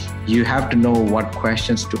you have to know what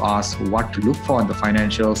questions to ask, what to look for in the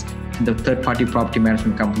financials. The third-party property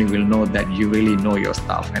management company will know that you really know your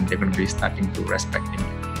stuff, and they're going to be starting to respect you.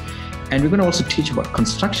 And we're going to also teach about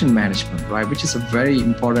construction management, right, which is a very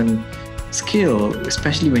important skill,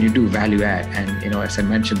 especially when you do value add. And as I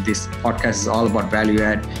mentioned, this podcast is all about value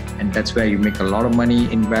add, and that's where you make a lot of money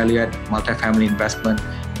in value add, multifamily investment,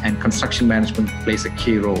 and construction management plays a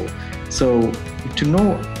key role. So to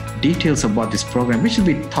know details about this program, which will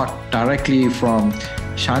be taught directly from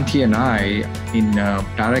Shanti and I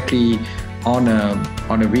directly on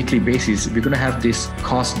a weekly basis. We're going to have this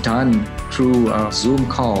course done through Zoom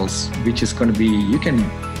calls, which is going to be, you can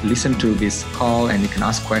listen to this call and you can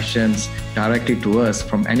ask questions directly to us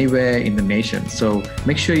from anywhere in the nation. So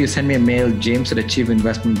make sure you send me a mail,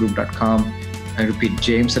 james@achieveinvestmentgroup.com. I repeat,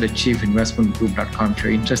 james@achieveinvestmentgroup.com if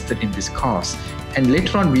you're interested in this course. And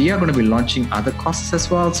later on, we are going to be launching other courses as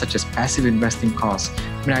well, such as passive investing course.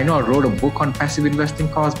 I know I wrote a book on passive investing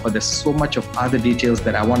course, but there's so much of other details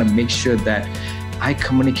that I want to make sure that I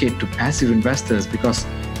communicate to passive investors because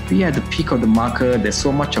we are at the peak of the market. There's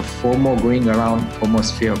so much of FOMO going around,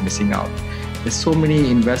 almost fear of missing out. There's so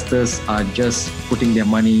many investors are just putting their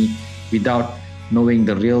money without knowing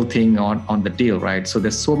the real thing on the deal, right? So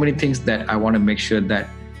there's so many things that I want to make sure that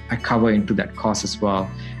I cover into that course as well.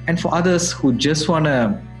 And for others who just want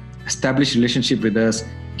to establish a relationship with us,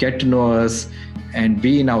 get to know us, and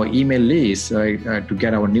be in our email list, right, to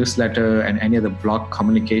get our newsletter and any other blog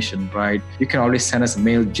communication, right? You can always send us a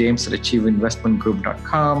mail,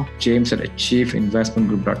 james@achieveinvestmentgroup.com,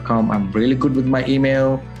 james@achieveinvestmentgroup.com. I'm really good with my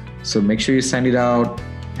email, so make sure you send it out.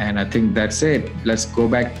 And I think that's it. Let's go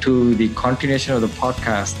back to the continuation of the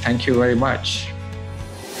podcast. Thank you very much.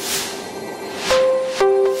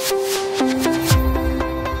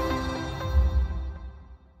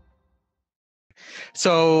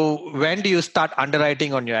 So when do you start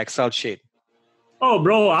underwriting on your Excel sheet? Oh,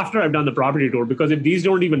 bro, after I've done the property tour, because if these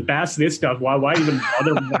don't even pass this stuff, why even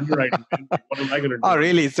bother with underwriting? What am I going to do? Oh,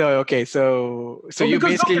 really? So, okay. So you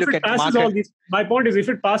basically look at market. My point is, if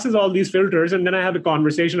it passes all these filters, and then I have a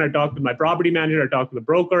conversation, I talk to my property manager, I talk to the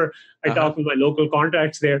broker, I talk to my local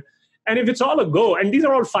contacts there. And if it's all a go, and these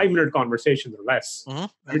are all 5-minute conversations or less,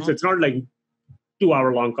 it's not like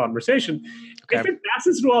 2-hour-long conversation. Okay. If it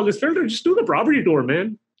passes through all this filter, just do the property tour,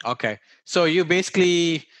 man. Okay. So you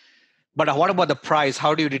basically, but what about the price?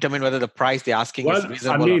 How do you determine whether the price they're asking is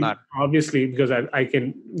reasonable or not? Obviously, because I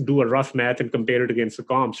can do a rough math and compare it against the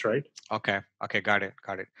comps, right? Okay. Got it.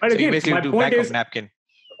 But so again, you basically do back of napkin.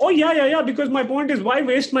 Oh, yeah. Because my point is, why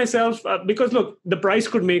waste myself? Because look, the price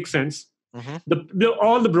could make sense.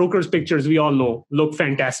 All the brokers' pictures we all know look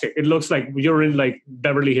fantastic. It looks like you're in like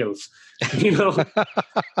Beverly Hills, So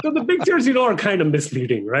the pictures, are kind of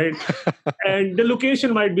misleading, right? And the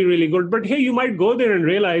location might be really good, but hey, you might go there and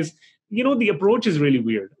realize, the approach is really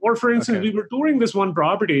weird. Or for instance, we were touring this one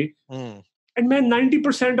property, and man,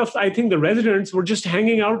 90% of I think the residents were just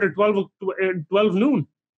hanging out at 12 noon.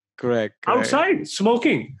 Correct. Outside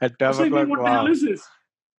smoking. At 12 o'clock. What the hell is this?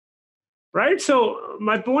 Right. So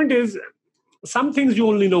my point is, some things you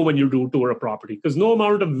only know when you do tour a property, because no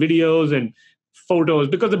amount of videos and photos,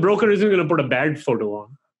 because the broker isn't going to put a bad photo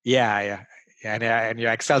on. Yeah. And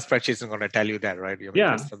your Excel spreadsheet isn't going to tell you that, right?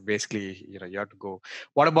 So basically, you have to go.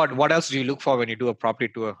 What else do you look for when you do a property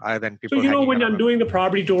tour other than people? So, when I'm doing the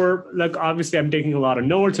property tour, like obviously I'm taking a lot of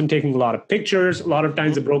notes, I'm taking a lot of pictures. A lot of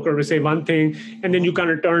times the broker will say one thing, and then you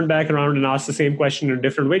kind of turn back around and ask the same question in a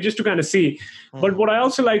different way, just to kind of see. But what I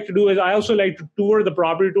also like to do is I also like to tour the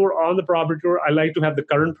property tour. On the property tour, I like to have the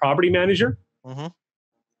current property manager.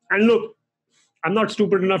 And look, I'm not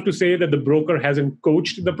stupid enough to say that the broker hasn't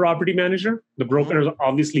coached the property manager. The broker has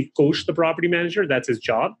obviously coached the property manager. That's his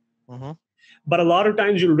job. But a lot of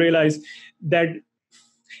times you'll realize that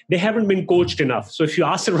they haven't been coached enough. So if you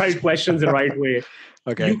ask the right questions the right way,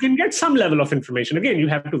 you can get some level of information. Again, you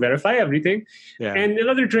have to verify everything. Yeah. And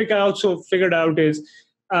another trick I also figured out is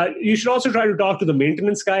you should also try to talk to the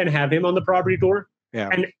maintenance guy and have him on the property tour. Yeah.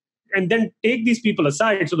 And then take these people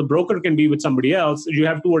aside so the broker can be with somebody else.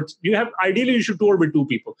 Ideally you should tour with 2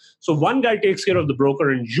 people. So one guy takes care of the broker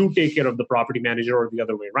and you take care of the property manager, or the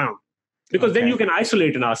other way around. Because then you can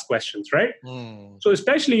isolate and ask questions, right? So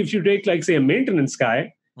especially if you take, like, say, a maintenance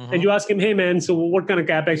guy and you ask him, hey man, so what kind of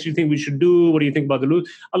CapEx do you think we should do? What do you think about the loot?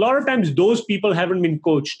 A lot of times those people haven't been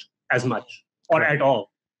coached as much or at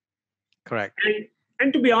all. Correct.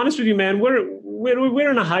 And to be honest with you, man, we're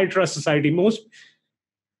in a high trust society.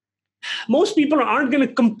 Most people aren't going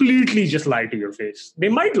to completely just lie to your face. They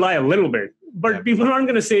might lie a little bit, but people aren't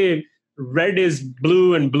going to say red is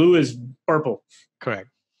blue and blue is purple. Correct.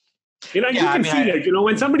 You can feel it.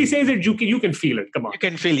 When somebody says it, you can feel it. Come on. You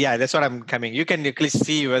can feel, that's what I'm coming. You can at least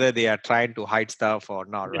see whether they are trying to hide stuff or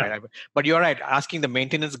not, right? But you're right. Asking the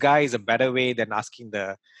maintenance guy is a better way than asking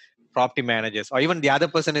the property managers, or even the other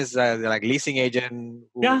person is like leasing agent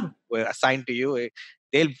who were assigned to you.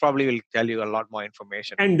 They'll probably will tell you a lot more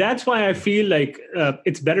information. And that's why I feel like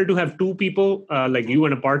it's better to have 2 people, like you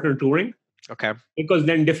and a partner touring. Okay. Because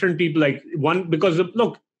then different people, like one, because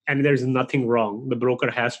look, and there's nothing wrong. The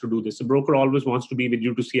broker has to do this. The broker always wants to be with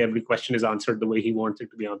you to see every question is answered the way he wants it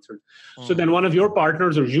to be answered. So then one of your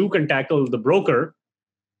partners or you can tackle the broker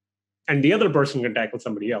and the other person can tackle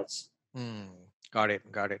somebody else. Got it.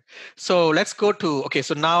 So let's go to,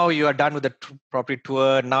 so now you are done with the property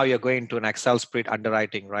tour. Now you're going to an Excel spreadsheet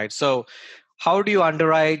underwriting, right? So how do you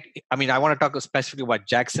underwrite? I mean, I want to talk specifically about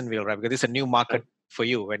Jacksonville, right? Because this is a new market for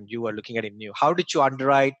you when you were looking at it new. How did you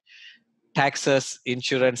underwrite taxes,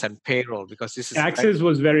 insurance, and payroll? Because this is taxes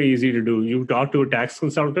was very easy to do. You talk to a tax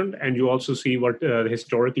consultant and you also see what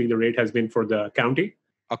historically the rate has been for the county.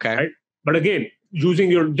 Okay. Right? But again,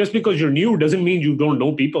 just because you're new doesn't mean you don't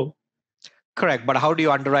know people. Correct. But how do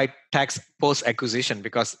you underwrite tax post-acquisition?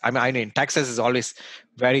 Because I mean, Texas is always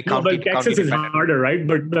very county. But Texas is harder, right?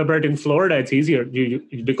 But in Florida, it's easier.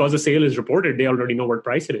 Because the sale is reported, they already know what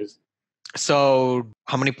price it is. So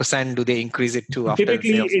how many % do they increase it to after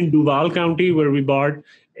Typically sales? In Duval County, where we bought,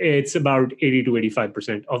 it's about 80 to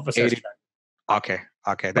 85% of assessed value. Okay.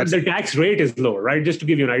 But the tax rate is lower, right? Just to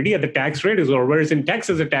give you an idea, the tax rate is lower, whereas in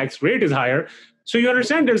Texas, the tax rate is higher. So you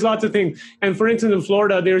understand there's lots of things. And for instance, in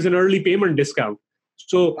Florida, there's an early payment discount.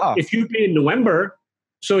 So if you pay in November,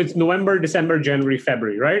 so it's November, December, January,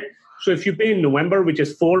 February, right? So if you pay in November, which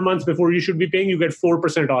is 4 months before you should be paying, you get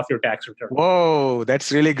 4% off your tax return. Whoa,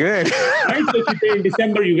 that's really good. Right? So if you pay in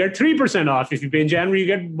December, you get 3% off. If you pay in January, you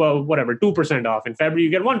get 2% off. In February, you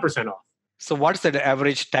get 1% off. So what's the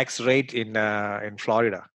average tax rate in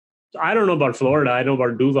Florida? I don't know about Florida. I know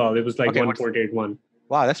about Duval. It was like 1.81.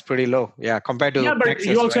 Wow, that's pretty low. Yeah, compared to but Texas,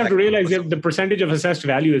 you also have to realize that the percentage of assessed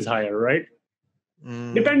value is higher, right?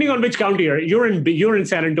 Depending on which county you're in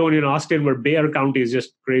San Antonio and Austin, where Bexar County is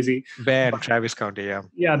just crazy. Bexar and Travis County, yeah.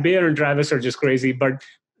 Yeah, Bexar and Travis are just crazy. But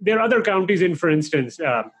there are other counties in, for instance,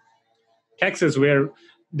 Texas, where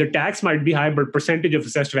the tax might be high, but percentage of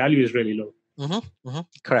assessed value is really low.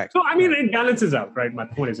 Correct. So, I mean, it balances out, right? My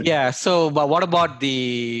point is. Yeah. So, but what about do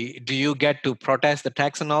you get to protest the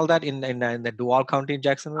tax and all that in the Duval County in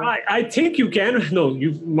Jacksonville? I think you can. No,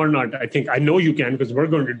 you are not. I know you can because we're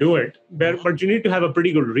going to do it. But you need to have a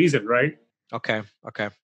pretty good reason, right? Okay.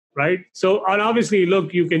 Right. So, and obviously,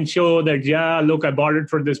 look, you can show that, look, I bought it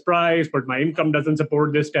for this price, but my income doesn't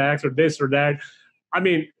support this tax or this or that. I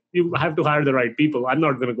mean, you have to hire the right people. I'm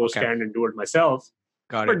not going to go stand and do it myself.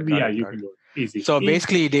 Got it. You can do it. Easy. So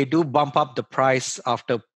basically, they do bump up the price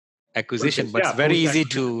after acquisition, but it's very easy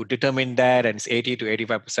to determine that, and it's 80 to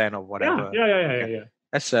 85% or whatever. Yeah.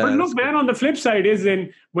 But look, man, on the flip side is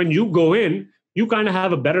when you go in, you kind of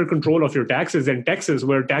have a better control of your taxes than Texas,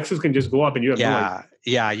 where taxes can just go up and you have no idea.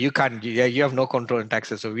 Yeah, you can't. Yeah, you have no control in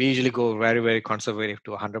Texas. So we usually go very, very conservative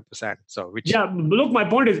to 100%. So look, my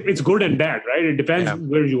point is it's good and bad, right? It depends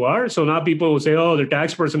where you are. So now people will say, "Oh, the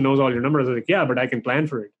tax person knows all your numbers." I'm like, yeah, but I can plan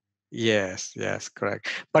for it. Yes, correct.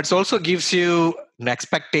 But it also gives you an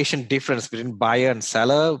expectation difference between buyer and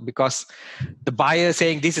seller, because the buyer is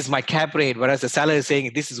saying this is my cap rate, whereas the seller is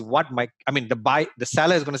saying this is what the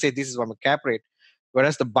seller is going to say this is what my cap rate,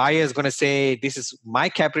 whereas the buyer is going to say this is my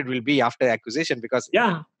cap rate will be after acquisition, because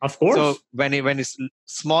of course. So when it's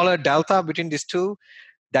smaller delta between these two,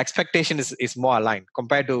 the expectation is more aligned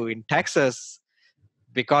compared to in Texas,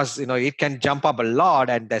 because it can jump up a lot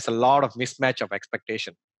and there's a lot of mismatch of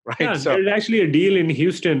expectation. Right. Yeah, there's actually a deal in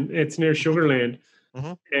Houston. It's near Sugarland.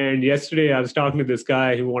 And yesterday I was talking to this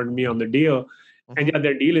guy who wanted me on the deal. And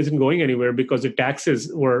their deal isn't going anywhere because the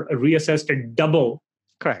taxes were reassessed at double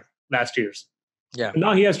last year's. Yeah. And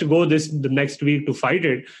now he has to go the next week to fight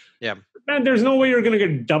it. Yeah. Man, there's no way you're going to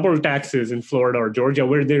get double taxes in Florida or Georgia,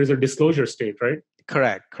 where there is a disclosure state, right?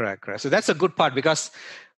 Correct. So that's a good part, because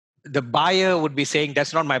the buyer would be saying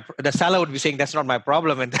the seller would be saying that's not my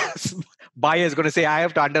problem, and the buyer is going to say I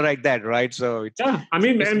have to underwrite that, right? So and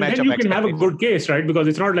then you can have a good case, right? Because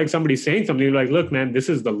it's not like somebody's saying something. You're like, look, man, this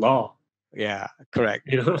is the law. Yeah, correct.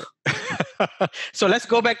 So let's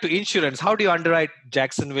go back to insurance. How do you underwrite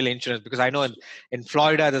Jacksonville insurance? Because I know in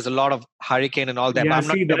Florida there's a lot of hurricane and all that. Yeah,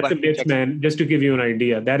 but that's a myth, man. Just to give you an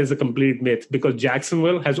idea, that is a complete myth, because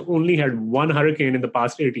Jacksonville has only had one hurricane in the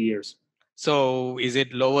past 80 years. So is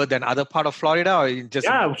it lower than other part of Florida, or just?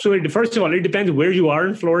 Yeah. So first of all, it depends where you are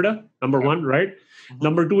in Florida. Number one, right?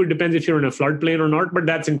 Number two, it depends if you're in a floodplain or not, but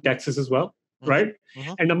that's in Texas as well, right?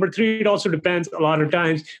 And number three, it also depends a lot of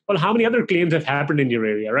times, well, how many other claims have happened in your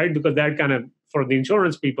area, right? Because that kind of, for the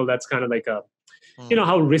insurance people, that's kind of like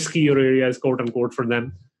how risky your area is, quote unquote, for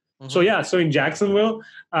them. So in Jacksonville,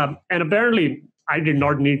 and apparently I did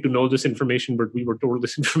not need to know this information, but we were told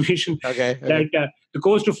this information. That the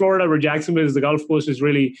coast of Florida, where Jacksonville is, the Gulf Coast is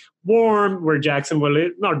really warm. Where Jacksonville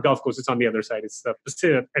is, not Gulf Coast, it's on the other side. It's the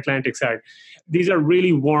Pacific, Atlantic side. These are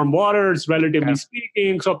really warm waters, relatively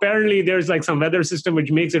speaking. So apparently there's like some weather system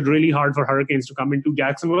which makes it really hard for hurricanes to come into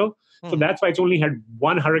Jacksonville. So that's why it's only had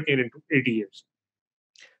one hurricane in 80 years.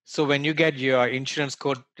 So when you get your insurance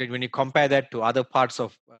code, when you compare that to other parts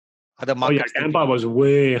of other markets, Tampa was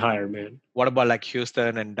way higher, man. What about like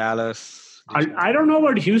Houston and Dallas? I don't know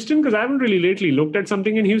about Houston, because I haven't really lately looked at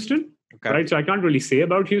something in Houston, right? So I can't really say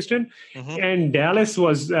about Houston. And Dallas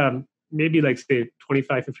was maybe like, say,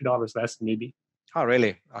 $25, $50 less, maybe. Oh,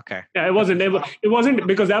 really? Okay. Yeah, it wasn't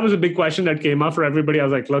because that was a big question that came up for everybody. I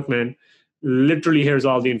was like, look, man, literally here's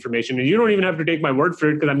all the information. And you don't even have to take my word for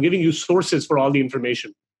it, because I'm giving you sources for all the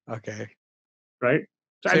information. Okay. right?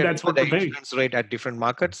 So And that's what the we're paying. insurance rate at different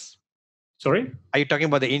markets? Sorry? Are you talking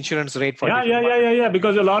about the insurance rate for different Yeah. markets?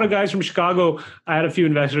 Because a lot of guys from Chicago, I had a few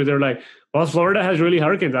investors, they're like, well, Florida has really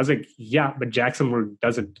hurricanes. I was like, yeah, but Jacksonville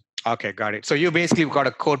doesn't. Okay, got it. So you basically got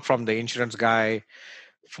a quote from the insurance guy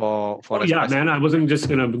for a Yeah, specific. man, I wasn't just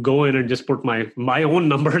going to go in and just put my own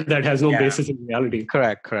number that has no basis in reality.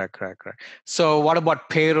 Correct. So what about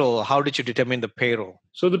payroll? How did you determine the payroll?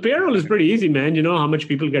 So the payroll is pretty easy, man. You know how much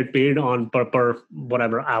people get paid on per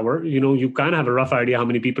whatever hour. You know, you kind of have a rough idea how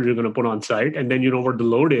many people you're going to put on site, and then you know what the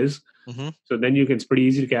load is. Mm-hmm. So then it's pretty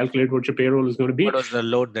easy to calculate what your payroll is going to be. What was the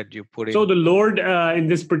load that you put in? So the load in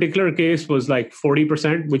this particular case was like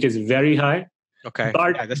 40%, which is very high. Okay,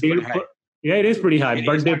 but that's pretty high. Yeah, it is pretty high.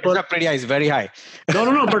 It's not pretty high. It's very high.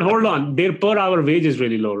 No. But hold on, their per hour wage is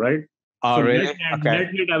really low, right? Oh, so really?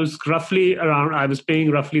 Net, I was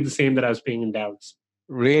paying roughly the same that I was paying in Dallas.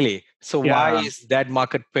 Really? So why is that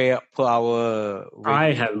market pay per hour?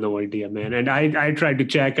 I have no idea, man. And I tried to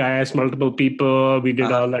check. I asked multiple people. We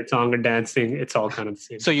did all that song and dancing. It's all kind of the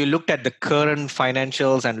same. So you looked at the current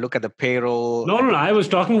financials and look at the payroll. No. I was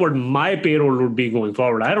talking what my payroll would be going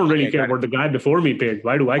forward. I don't really care what the guy before me paid.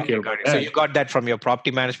 Why do I care about that? So you got that from your property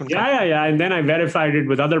management company? Yeah. And then I verified it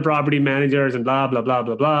with other property managers and blah, blah, blah,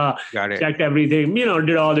 blah, blah. Got it. Checked everything,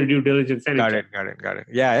 did all their due diligence. Got it.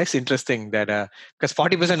 Yeah, it's interesting that because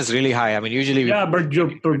 40% is really high. I mean, usually... Yeah, but your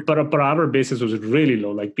per hour basis was really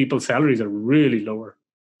low. Like people's salaries are really lower.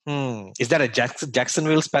 Is that a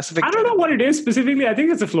Jacksonville specific? I don't know what it is specifically. I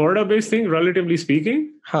think it's a Florida-based thing, relatively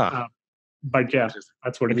speaking. But yeah,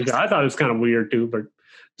 that's what it is. I thought it was kind of weird too, but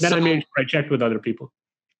then I checked with other people.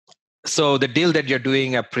 So the deal that you're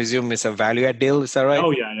doing, I presume, is a value add deal. Is that right? Oh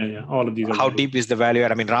yeah. All of these are. How deep is the value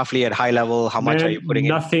add? I mean, roughly at high level, how much are you putting in?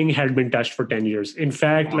 Nothing had been touched for 10 years. In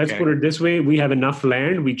fact, let's put it this way: we have enough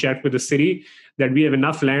land. We checked with the city that we have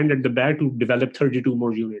enough land at the back to develop 32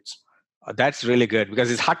 more units. That's really good because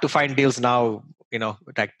it's hard to find deals now.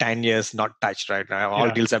 Like 10 years not touched right now. All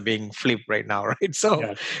deals are being flipped right now, right?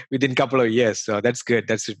 So within a couple of years, so that's good.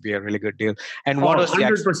 That should be a really good deal. And what was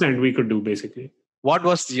 100% we could do basically. What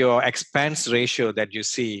was your expense ratio that you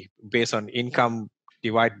see based on income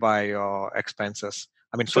divided by your expenses?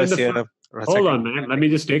 I mean, first year. Hold on, man. Let me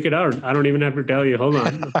just take it out. I don't even have to tell you. Hold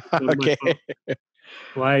on. Okay.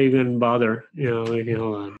 Why are you going to bother?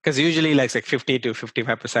 Hold on. Because usually like 50 to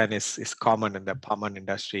 55% is common in the apartment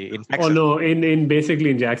industry. In Texas. Oh, no.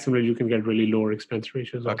 Basically in Jacksonville, you can get really lower expense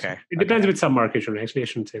ratios also. Okay. It depends with some markets, actually. I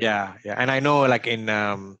shouldn't say that. Yeah. And I know like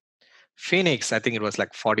in Phoenix, I think it was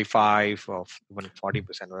like 45 or even 40%.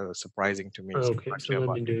 It was surprising to me. Okay, so let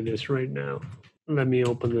me do this right now. Let me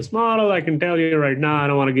open this model. I can tell you right now, I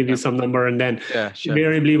don't want to give you some number. And then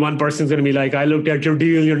invariably one person's going to be like, I looked at your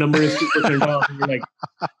deal, your number is 2% off. And you're like,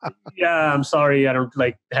 yeah, I'm sorry. I don't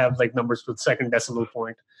have numbers with second decimal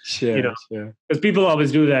point. Sure. Because people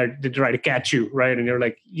always do that to try to catch you, right? And you're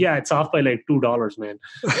like, yeah, it's off by like $2, man.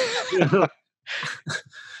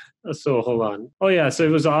 So hold on. Oh yeah, so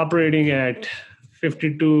it was operating at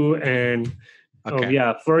 52 and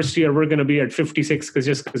first year we're going to be at 56 because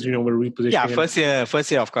we're repositioning. Yeah,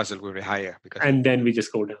 first year of course it will be higher and then we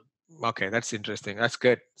just go down. Okay, that's interesting. That's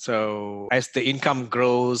good. So as the income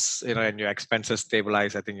grows, and your expenses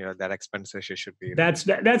stabilize, I think that expense ratio should be. That's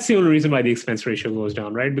the only reason why the expense ratio goes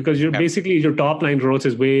down, right? Because basically your top line growth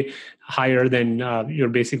is way higher than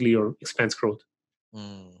your expense growth.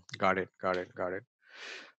 Got it.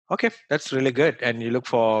 Okay, that's really good. And you look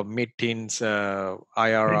for mid-teens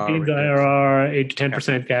IRR. Mid-teens IRR, 8 to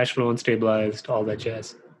 10% cash flow unstabilized, all that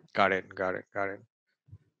jazz. Got it.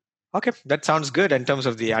 Okay, that sounds good in terms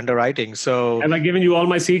of the underwriting. So, have I given you all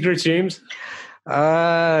my secrets, James?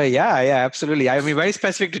 Yeah, absolutely. I mean, very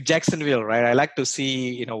specific to Jacksonville, right? I like to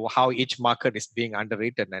see, how each market is being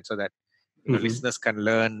underwritten, and so that listeners can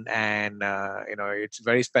learn. And it's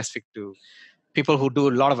very specific to people who do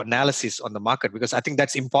a lot of analysis on the market, because I think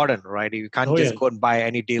that's important, right? You can't just go and buy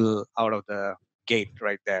any deal out of the gate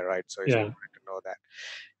right there, right? So it's important to know that.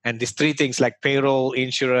 And these three things like payroll,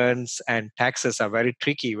 insurance, and taxes are very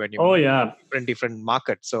tricky when you different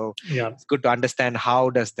markets. So it's good to understand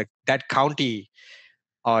how does that county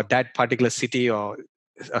or that particular city or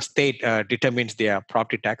a state determines their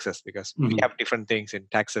property taxes, because we have different things in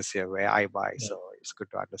taxes here where I buy. So it's good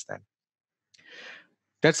to understand.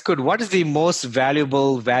 That's good. What is the most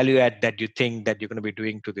valuable value add that you think that you're going to be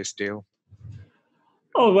doing to this deal?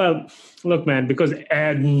 Oh, well, look, man, because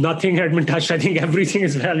nothing had been touched. I think everything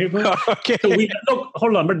is valuable. Okay. So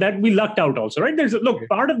hold on, but we lucked out also, right?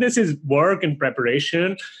 Part of this is work and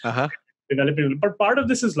preparation, developing, but part of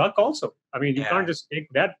this is luck also. I mean, you can't just take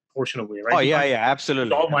that portion away, right? Oh, yeah,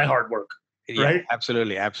 absolutely. It's all my hard work. right?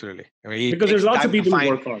 Absolutely. I mean, Because there's lots of people who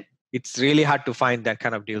work hard. It's really hard to find that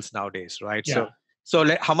kind of deals nowadays, right? Yeah. So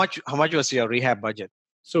how much was your rehab budget?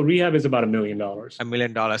 So rehab is about $1 million. $1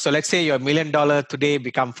 million. So let's say your $1 million today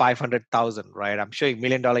become 500,000, right? I'm sure $1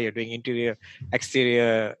 million you're doing interior,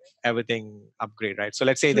 exterior, everything upgrade, right? So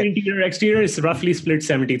let's say that interior, exterior is roughly split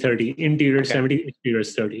 70-30. Interior 70, exterior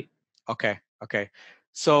is 30. Okay.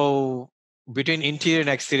 So between interior and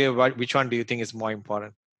exterior, which one do you think is more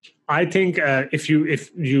important? I think if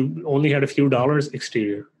you only had a few dollars,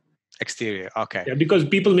 exterior. Exterior, okay. Yeah, because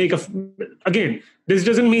people make again, this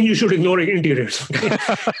doesn't mean you should ignore interiors.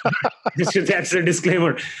 That's a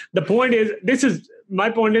disclaimer. The point is, my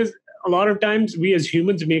point is, a lot of times we as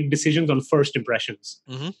humans make decisions on first impressions.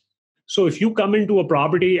 Mm-hmm. So if you come into a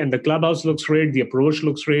property and the clubhouse looks great, the approach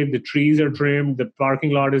looks great, the trees are trimmed, the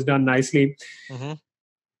parking lot is done nicely, mm-hmm.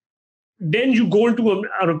 then you go into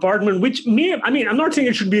an apartment, which I'm not saying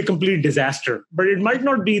it should be a complete disaster, but it might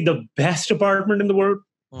not be the best apartment in the world.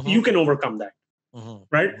 Mm-hmm. You can overcome that, mm-hmm.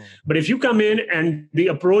 right? Mm-hmm. But if you come in and the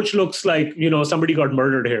approach looks like, somebody got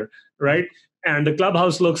murdered here, right? And the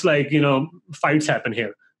clubhouse looks like, fights happen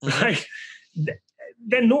here, mm-hmm. right?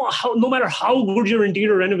 Then no matter how good your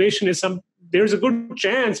interior renovation is, there's a good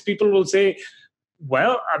chance people will say,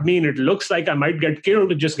 well, it looks like I might get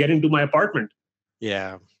killed to just get into my apartment.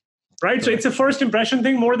 Yeah. Right? Correct. So it's a first impression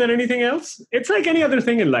thing more than anything else. It's like any other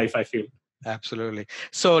thing in life, I feel. Absolutely.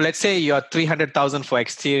 So let's say you're 300,000 for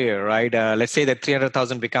exterior, right? Let's say that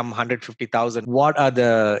 300,000 become 150,000. What are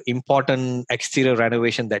the important exterior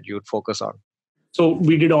renovation that you would focus on? So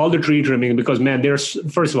we did all the tree trimming because,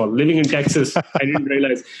 first of all, living in Texas, I didn't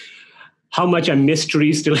realize how much I missed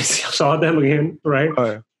trees till I saw them again, right? Oh,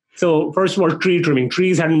 yeah. So first of all, tree trimming.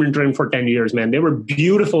 Trees hadn't been trimmed for 10 years, man. They were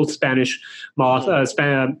beautiful Spanish moss,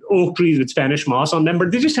 oak trees with Spanish moss on them, but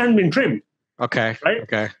they just hadn't been trimmed. Okay. Right.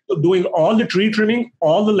 Okay. So doing all the tree trimming,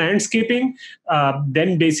 all the landscaping,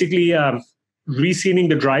 then basically resealing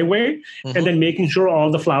the driveway, mm-hmm. and then making sure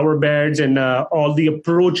all the flower beds and all the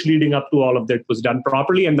approach leading up to all of that was done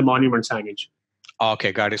properly, and the monument signage.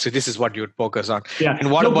 Okay, got it. So this is what you would focus on. Yeah.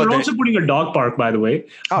 And what about we're also putting a dog park, by the way.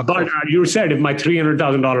 Oh, but cool. You said if my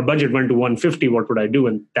 $300,000 budget went to $150, what would I do?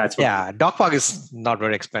 And that's what. Dog park is not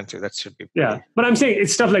very expensive. That should be. Yeah, but I'm saying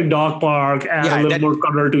it's stuff like dog park, add a little more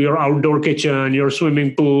color to your outdoor kitchen, your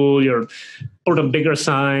swimming pool, put a bigger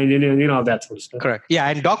sign, that sort of stuff. Correct. Yeah,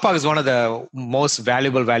 and dog park is one of the most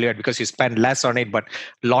valuable value add because you spend less on it, but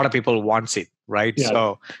a lot of people wants it, right? Yeah.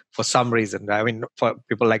 So for some reason, for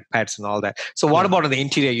people like pets and all that. So what about on the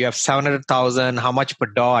interior? You have 700,000. How much per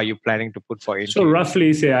door are you planning to put for interior? So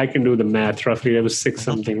roughly, say I can do the math. Roughly, it was 6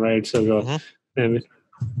 something, right? So go. Mm-hmm.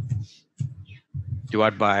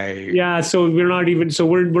 Divide by. Yeah, so we're not even. So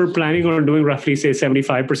we're planning on doing roughly, say,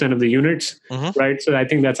 75% of the units, mm-hmm. right? So I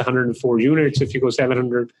think that's 104 units. If you go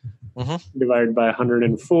 700 mm-hmm. divided by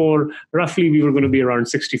 104, roughly we were going to be around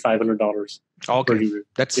 $6,500. Okay,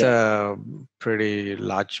 that's a pretty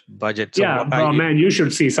large budget. So man, you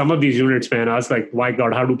should see some of these units, man. I was like, my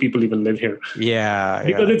God, how do people even live here? Yeah,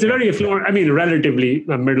 because it's a very affluent. relatively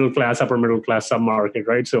a middle class, upper middle class submarket,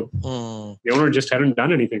 right? So the owner just hadn't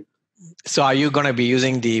done anything. So are you going to be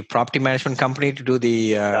using the property management company to do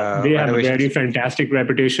the they have a very fantastic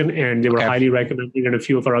reputation, and they were highly recommended, and a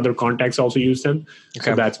few of our other contacts also use them.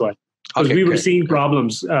 Okay. So that's why. Because we were seeing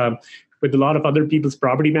problems with a lot of other people's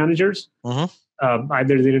property managers. Mm-hmm.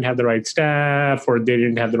 Either they didn't have the right staff or they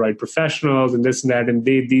didn't have the right professionals and this and that. And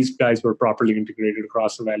these guys were properly integrated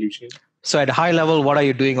across the value chain. So at a high level, what are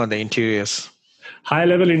you doing on the interiors? High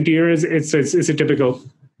level interiors, it's a typical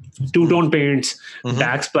two-tone paints, mm-hmm.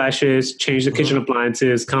 backsplashes, change the kitchen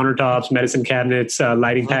appliances, countertops, medicine cabinets,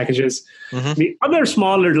 lighting packages. Mm-hmm. The other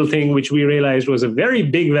small little thing which we realized was a very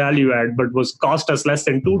big value add, but was cost us less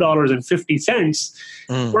than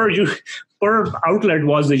 $2.50 per outlet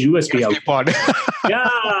was the USB outlet. Pod.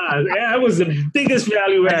 That was the biggest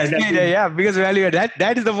value add. Biggest value add.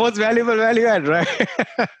 That is the most valuable value add, right?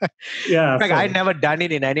 Yeah. I'd never done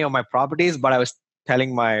it in any of my properties, but I was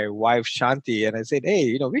telling my wife Shanti, and I said,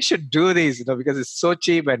 "Hey, we should do this, because it's so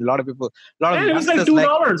cheap, and a lot of it was like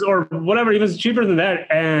 $2 or whatever, even cheaper than that,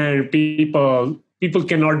 and people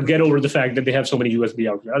cannot get over the fact that they have so many USB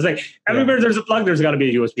outlets." I was like, everywhere there's a plug, there's got to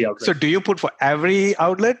be a USB outlet. So, do you put for every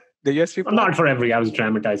outlet the USB plug? Not for every. I was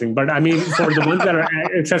dramatizing, but I mean for the ones that are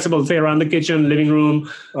accessible, say around the kitchen, living room.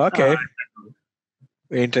 Okay.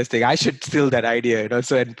 Interesting. I should steal that idea,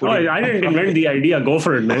 so and put it. I didn't invent the idea. Go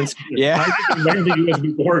for it, man. Yeah. I didn't invent the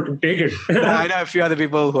USB port to take it. I know a few other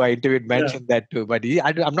people who I interviewed mentioned that too, but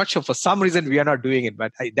I'm not sure. For some reason, we are not doing it,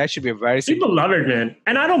 but that should be a very simple. People love it, man.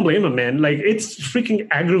 And I don't blame them, man. Like, it's freaking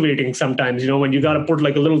aggravating sometimes, when you got to put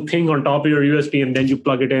like a little thing on top of your USB and then you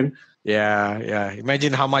plug it in. Yeah.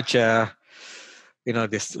 Imagine how much,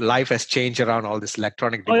 this life has changed around all this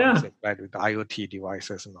electronic devices, right? With the IoT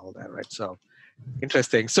devices and all that, right? So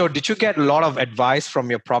interesting. So did you get a lot of advice from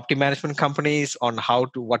your property management companies on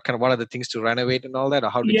what are the things to renovate and all that? Or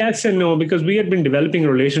how yes and no, because we had been developing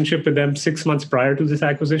a relationship with them 6 months prior to this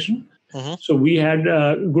acquisition. Mm-hmm. So we had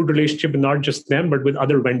a good relationship with not just them, but with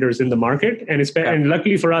other vendors in the market. And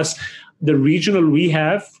luckily for us, the regional we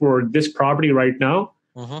have for this property right now,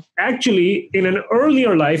 actually in an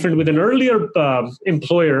earlier life and with an earlier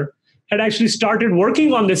employer, had actually started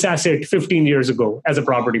working on this asset 15 years ago as a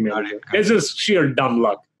property manager. This is sheer dumb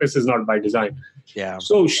luck. This is not by design. Yeah.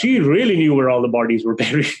 So she really knew where all the bodies were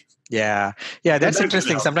buried. Yeah. That's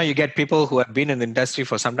interesting. Sometimes you get people who have been in the industry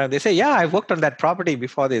for some time. They say, I worked on that property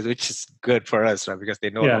before this, which is good for us, right? Because they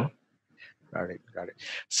know. Yeah. Got it.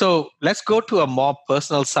 So let's go to a more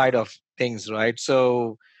personal side of things, right?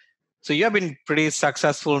 So you have been pretty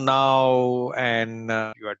successful now, and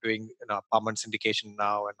you are doing apartment syndication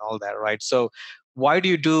now and all that, right? So why do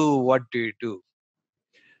you do what do you do?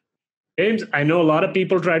 James, I know a lot of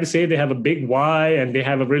people try to say they have a big why and they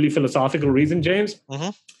have a really philosophical reason, James. Mm-hmm.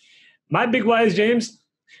 My big why is, James,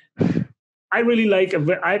 I really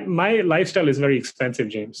my lifestyle is very expensive,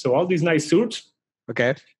 James. So all these nice suits,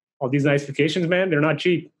 all these nice vacations, man, they're not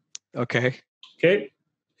cheap. Okay.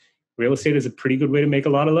 Real estate is a pretty good way to make a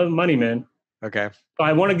lot of money, man. Okay. So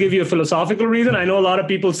I want to give you a philosophical reason. I know a lot of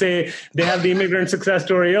people say they have the immigrant success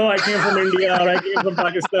story. I came from India, or I came from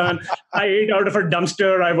Pakistan. I ate out of a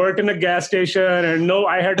dumpster. I worked in a gas station, and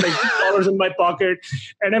I had like $2 in my pocket.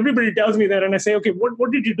 And everybody tells me that, and I say, okay,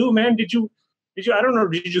 what did you do, man? Did you? I don't know.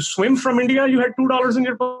 Did you swim from India? You had $2 in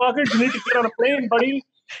your pocket. You need to get on a plane, buddy.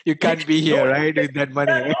 You can't be here, right, with that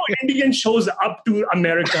money. No Indian shows up to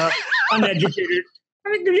America uneducated.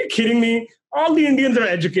 Are you kidding me? All the Indians are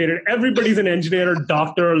educated. Everybody's an engineer,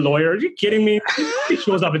 doctor, lawyer. Are you kidding me? He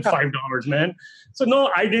shows up with $5, man. So no,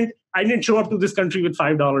 I didn't show up to this country with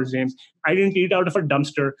 $5, James. I didn't eat out of a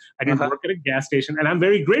dumpster. I didn't work at a gas station. And I'm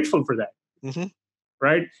very grateful for that. Mm-hmm.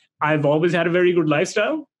 Right? I've always had a very good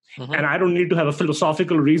lifestyle. Mm-hmm. And I don't need to have a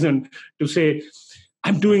philosophical reason to say,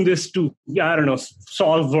 I'm doing this to,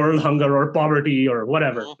 solve world hunger or poverty or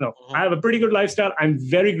whatever. Mm-hmm. No, I have a pretty good lifestyle. I'm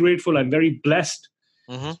very grateful. I'm very blessed.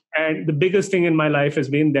 Mm-hmm. And the biggest thing in my life has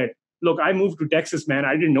been that, look, I moved to Texas, man.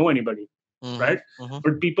 I didn't know anybody, right? Mm-hmm.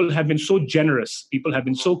 But people have been so generous. People have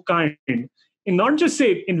been so kind in not just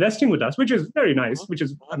say investing with us, which is very nice, which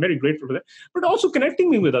is I'm very grateful for that, but also connecting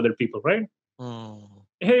me with other people, right?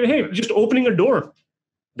 Hey, just opening a door.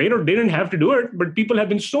 They didn't have to do it, but people have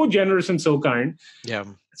been so generous and so kind. Yeah.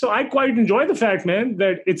 So I quite enjoy the fact, man,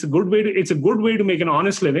 that it's a good way to make an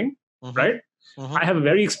honest living, right? Mm-hmm. I have a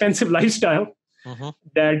very expensive lifestyle.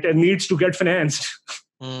 That needs to get financed.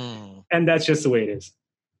 And that's just the way it is.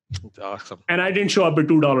 That's awesome. And I didn't show up with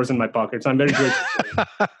 $2 in my pocket, so I'm very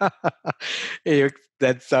grateful. Hey,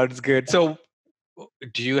 that sounds good. So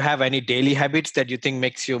do you have any daily habits that you think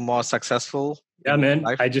makes you more successful? Yeah, man.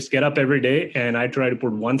 I just get up every day and I try to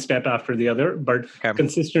put one step after the other, but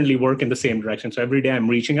consistently work in the same direction. So every day I'm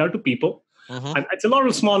reaching out to people. It's a lot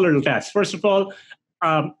of small little tasks. First of all,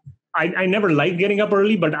 I never liked getting up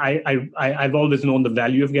early, but I've always known the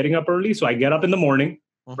value of getting up early. So I get up in the morning,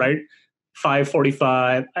 right?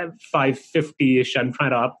 5:45, 5:50-ish. I'm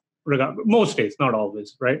trying to up most days, not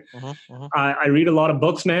always, right? I read a lot of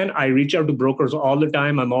books, man. I reach out to brokers all the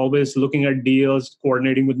time. I'm always looking at deals,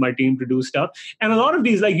 coordinating with my team to do stuff. And a lot of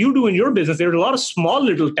these, like you do in your business, there's a lot of small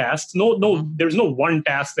little tasks. There's no one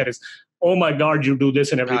task that is, oh my God, you do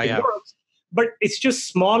this and everything works. But it's just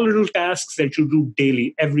small little tasks that you do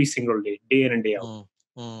daily, every single day, day in and day out.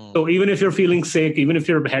 So even if you're feeling sick, even if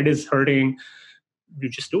your head is hurting, you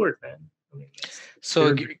just do it, man.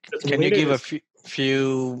 So can you give a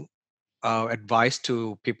few advice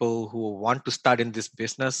to people who want to start in this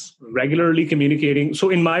business? Regularly communicating.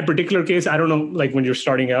 So in my particular case, I don't know, like when you're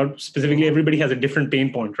starting out, specifically, everybody has a different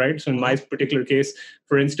pain point, right? So in my particular case,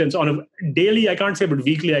 for instance, on a daily, I can't say, but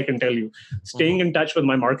weekly, I can tell you, staying in touch with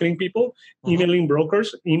my marketing people, emailing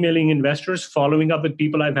brokers, emailing investors, following up with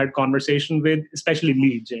people I've had conversations with, especially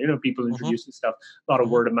leads, people introducing stuff, a lot of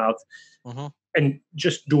word of mouth, and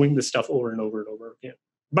just doing this stuff over and over and over again.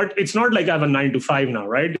 But it's not like I have a 9 to 5 now,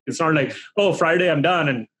 right? It's not like, Friday I'm done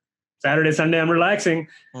and Saturday, Sunday I'm relaxing.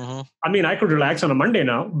 I mean, I could relax on a Monday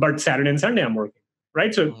now, but Saturday and Sunday I'm working.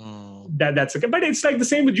 right? So that's okay. But it's like the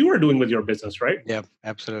same with you are doing with your business, right? Yeah,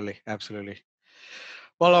 absolutely.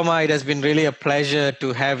 Well, Omar, it has been really a pleasure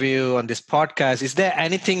to have you on this podcast. Is there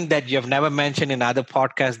anything that you have never mentioned in other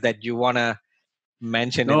podcasts that you want to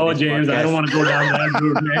mention? No, James, podcast? I don't want to go down that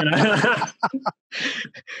route, man.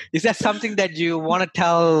 Is there something that you want to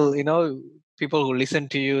tell, people who listen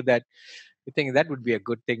to you that you think that would be a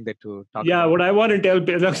good thing that to talk about? Yeah, what I want to tell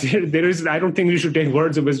people, I don't think you should take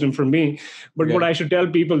words of wisdom from me, but what I should tell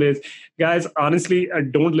people is, guys, honestly,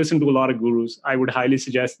 don't listen to a lot of gurus. I would highly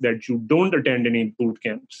suggest that you don't attend any boot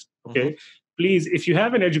camps. Okay. Please, if you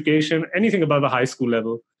have an education, anything above a high school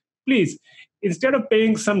level, please, instead of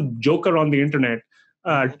paying some joker on the internet,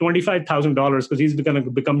 $25,000 because he's going to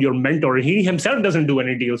become your mentor. He himself doesn't do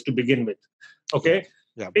any deals to begin with. Okay.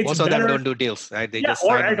 Yeah, most of them don't do deals, right? They just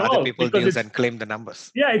sign other people's deals and claim the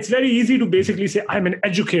numbers. Yeah, it's very easy to basically say, I'm an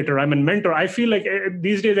educator, I'm a mentor. I feel like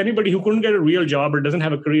these days, anybody who couldn't get a real job or doesn't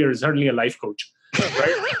have a career is certainly a life coach,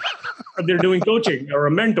 right? They're doing coaching or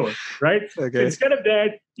a mentor, right? Okay. So instead of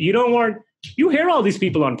that, you know what? You hear all these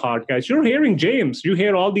people on podcasts. You're hearing James. You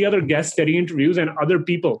hear all the other guests that he interviews and other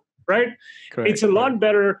people, right? Correct. It's a lot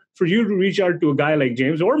better for you to reach out to a guy like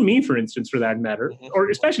James or me, for instance, for that matter, or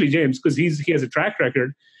especially James, because he has a track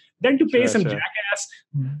record, than to pay some jackass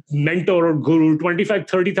mentor or guru $25,000,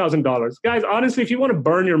 $30,000. Guys, honestly, if you want to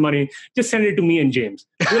burn your money, just send it to me and James.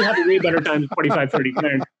 We'll have a way better time with 25, 30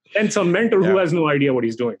 grand than some mentor who has no idea what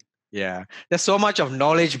he's doing. Yeah. There's so much of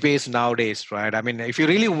knowledge base nowadays, right? I mean, if you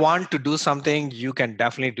really want to do something, you can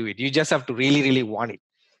definitely do it. You just have to really, really want it.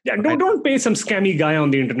 Yeah, don't pay some scammy guy on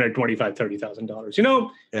the internet $25,000,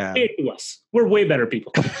 $30,000. Pay it to us. We're way better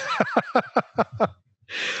people.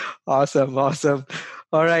 Awesome.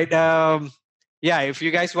 All right. If you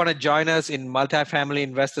guys want to join us in Multifamily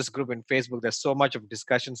Investors Group in Facebook, there's so much of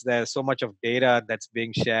discussions there, so much of data that's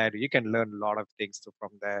being shared. You can learn a lot of things from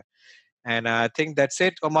there. And I think that's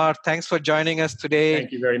it. Omar, thanks for joining us today.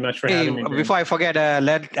 Thank you very much for having me. Before I forget,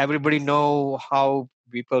 let everybody know how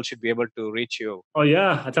people should be able to reach you. Oh,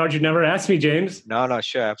 yeah. I thought you'd never ask me, James. No,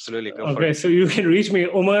 sure. Absolutely. Go for it. Okay, so you can reach me,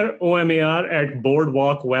 Omar, OMAR, at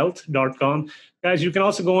boardwalkwealth.com. Guys, you can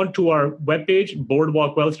also go on to our webpage,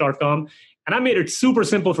 boardwalkwealth.com. And I made it super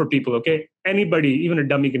simple for people, okay? Anybody, even a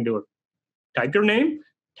dummy, can do it. Type your name,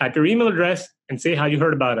 type your email address, and say how you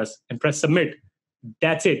heard about us, and press submit.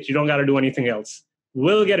 That's it. You don't got to do anything else.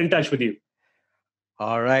 We'll get in touch with you.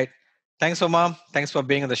 All right. Thanks, Omar. Thanks for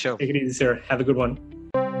being on the show. Take it easy, sir. Have a good one.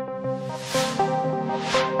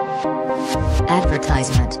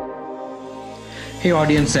 Advertisement. Hey,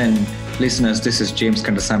 audience and listeners, this is James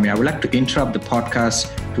Kandasamy. I would like to interrupt the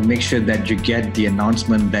podcast to make sure that you get the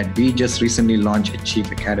announcement that we just recently launched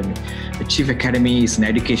Achieve Academy. Achieve Academy is an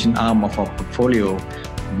education arm of our portfolio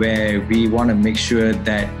where we want to make sure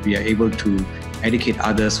that we are able to educate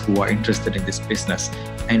others who are interested in this business.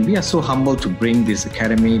 And we are so humbled to bring this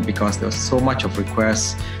academy because there's so much of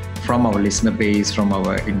requests from our listener base, from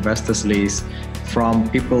our investors list, from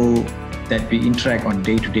people that we interact on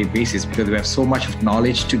day-to-day basis, because we have so much of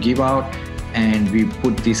knowledge to give out, and we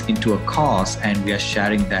put this into a course and we are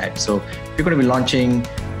sharing that. So we're going to be launching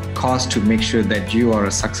a course to make sure that you are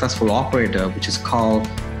a successful operator, which is called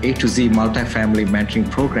A to Z Multifamily Mentoring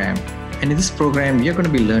Program. And in this program, you're going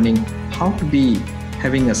to be learning how to be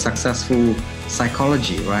having a successful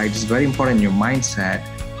psychology, right? It's very important in your mindset.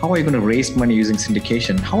 How are you going to raise money using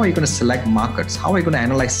syndication? How are you going to select markets? How are you going to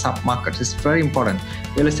analyze sub-markets? It's very important.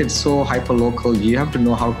 Real estate is so hyper-local. You have to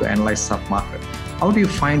know how to analyze sub-market. How do you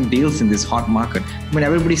find deals in this hot market? I mean,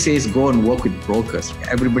 everybody says go and work with brokers.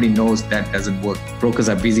 Everybody knows that doesn't work. Brokers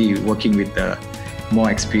are busy working with the more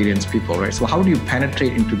experienced people, right? So how do you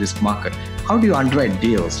penetrate into this market? How do you underwrite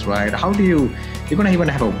deals, right? You're going to even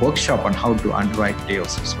have a workshop on how to underwrite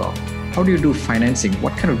deals as well. How do you do financing?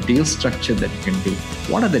 What kind of deal structure that you can do?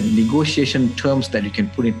 What are the negotiation terms that you can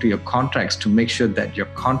put into your contracts to make sure that your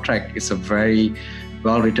contract is a very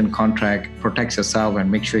well-written contract, protects yourself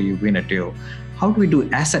and make sure you win a deal? How do we do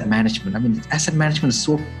asset management? I mean, asset management is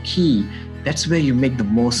so key. That's where you make the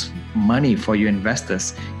most money for your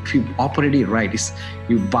investors. If you operate it right,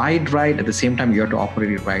 you buy it right, at the same time you have to operate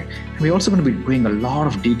it right. And we're also going to be doing a lot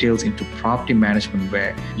of details into property management,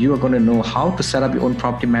 where you are going to know how to set up your own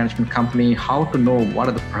property management company, how to know what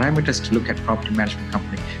are the parameters to look at property management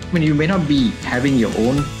company. I mean, you may not be having your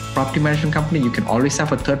own property management company. You can always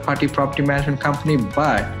have a third-party property management company,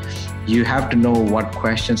 but you have to know what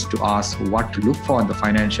questions to ask, what to look for in the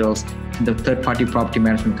financials. The third-party property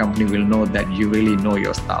management company will know that you really know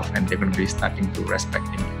your stuff, and they're going to be starting to respect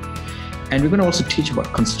you. And we're going to also teach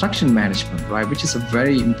about construction management, right, which is a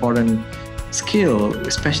very important skill,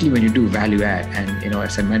 especially when you do value add. And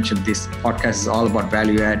as I mentioned, this podcast is all about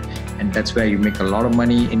value add, and that's where you make a lot of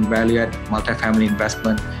money in value add, multifamily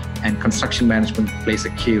investment, and construction management plays a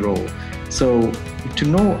key role. So to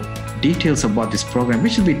know details about this program,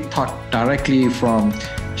 which will be taught directly from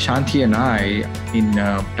Shanti and I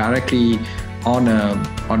directly on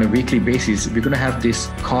a weekly basis. We're going to have this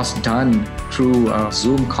course done through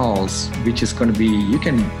Zoom calls, which is going to be, you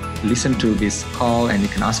can listen to this call and you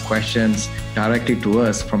can ask questions directly to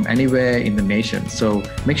us from anywhere in the nation. So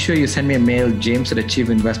make sure you send me a mail,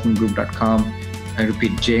 james@achieveinvestmentgroup.com. I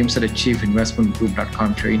repeat,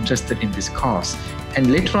 james@achieveinvestmentgroup.com if you're interested in this course.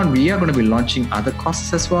 And later on, we are going to be launching other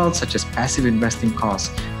courses as well, such as passive investing course.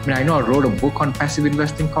 I know I wrote a book on passive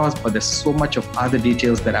investing course, but there's so much of other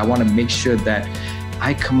details that I want to make sure that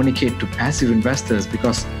I communicate to passive investors,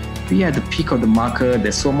 because we are at the peak of the market.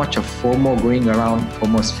 There's so much of FOMO going around,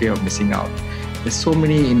 FOMO's fear of missing out. There's so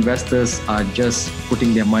many investors are just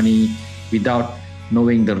putting their money without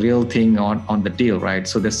knowing the real thing on the deal, right?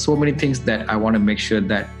 So there's so many things that I want to make sure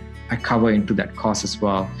that I cover into that course as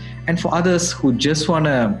well. And for others who just want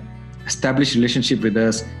to establish a relationship with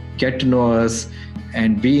us, get to know us,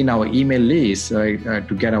 and be in our email list, right,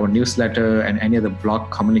 to get our newsletter and any other blog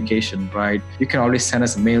communication, right? You can always send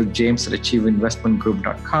us a mail,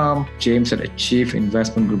 james@achieveinvestmentgroup.com,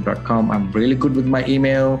 james@achieveinvestmentgroup.com. I'm really good with my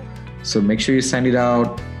email, so make sure you send it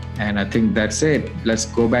out. And I think that's it. Let's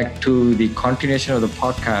go back to the continuation of the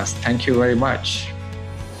podcast. Thank you very much.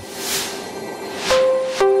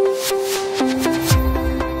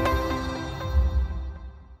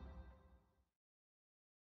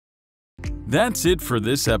 That's it for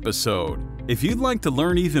this episode. If you'd like to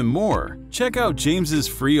learn even more, check out James's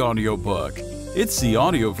free audiobook. It's the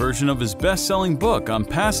audio version of his best-selling book on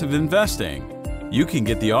passive investing. You can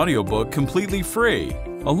get the audiobook completely free,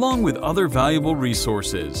 along with other valuable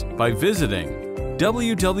resources, by visiting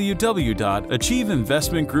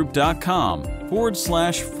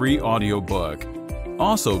www.achieveinvestmentgroup.com/free audiobook.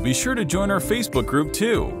 Also, be sure to join our Facebook group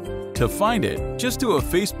too. To find it, just do a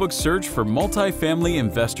Facebook search for Multifamily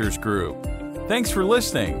Investors Group. Thanks for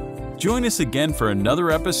listening. Join us again for another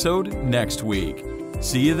episode next week.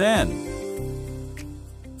 See you then.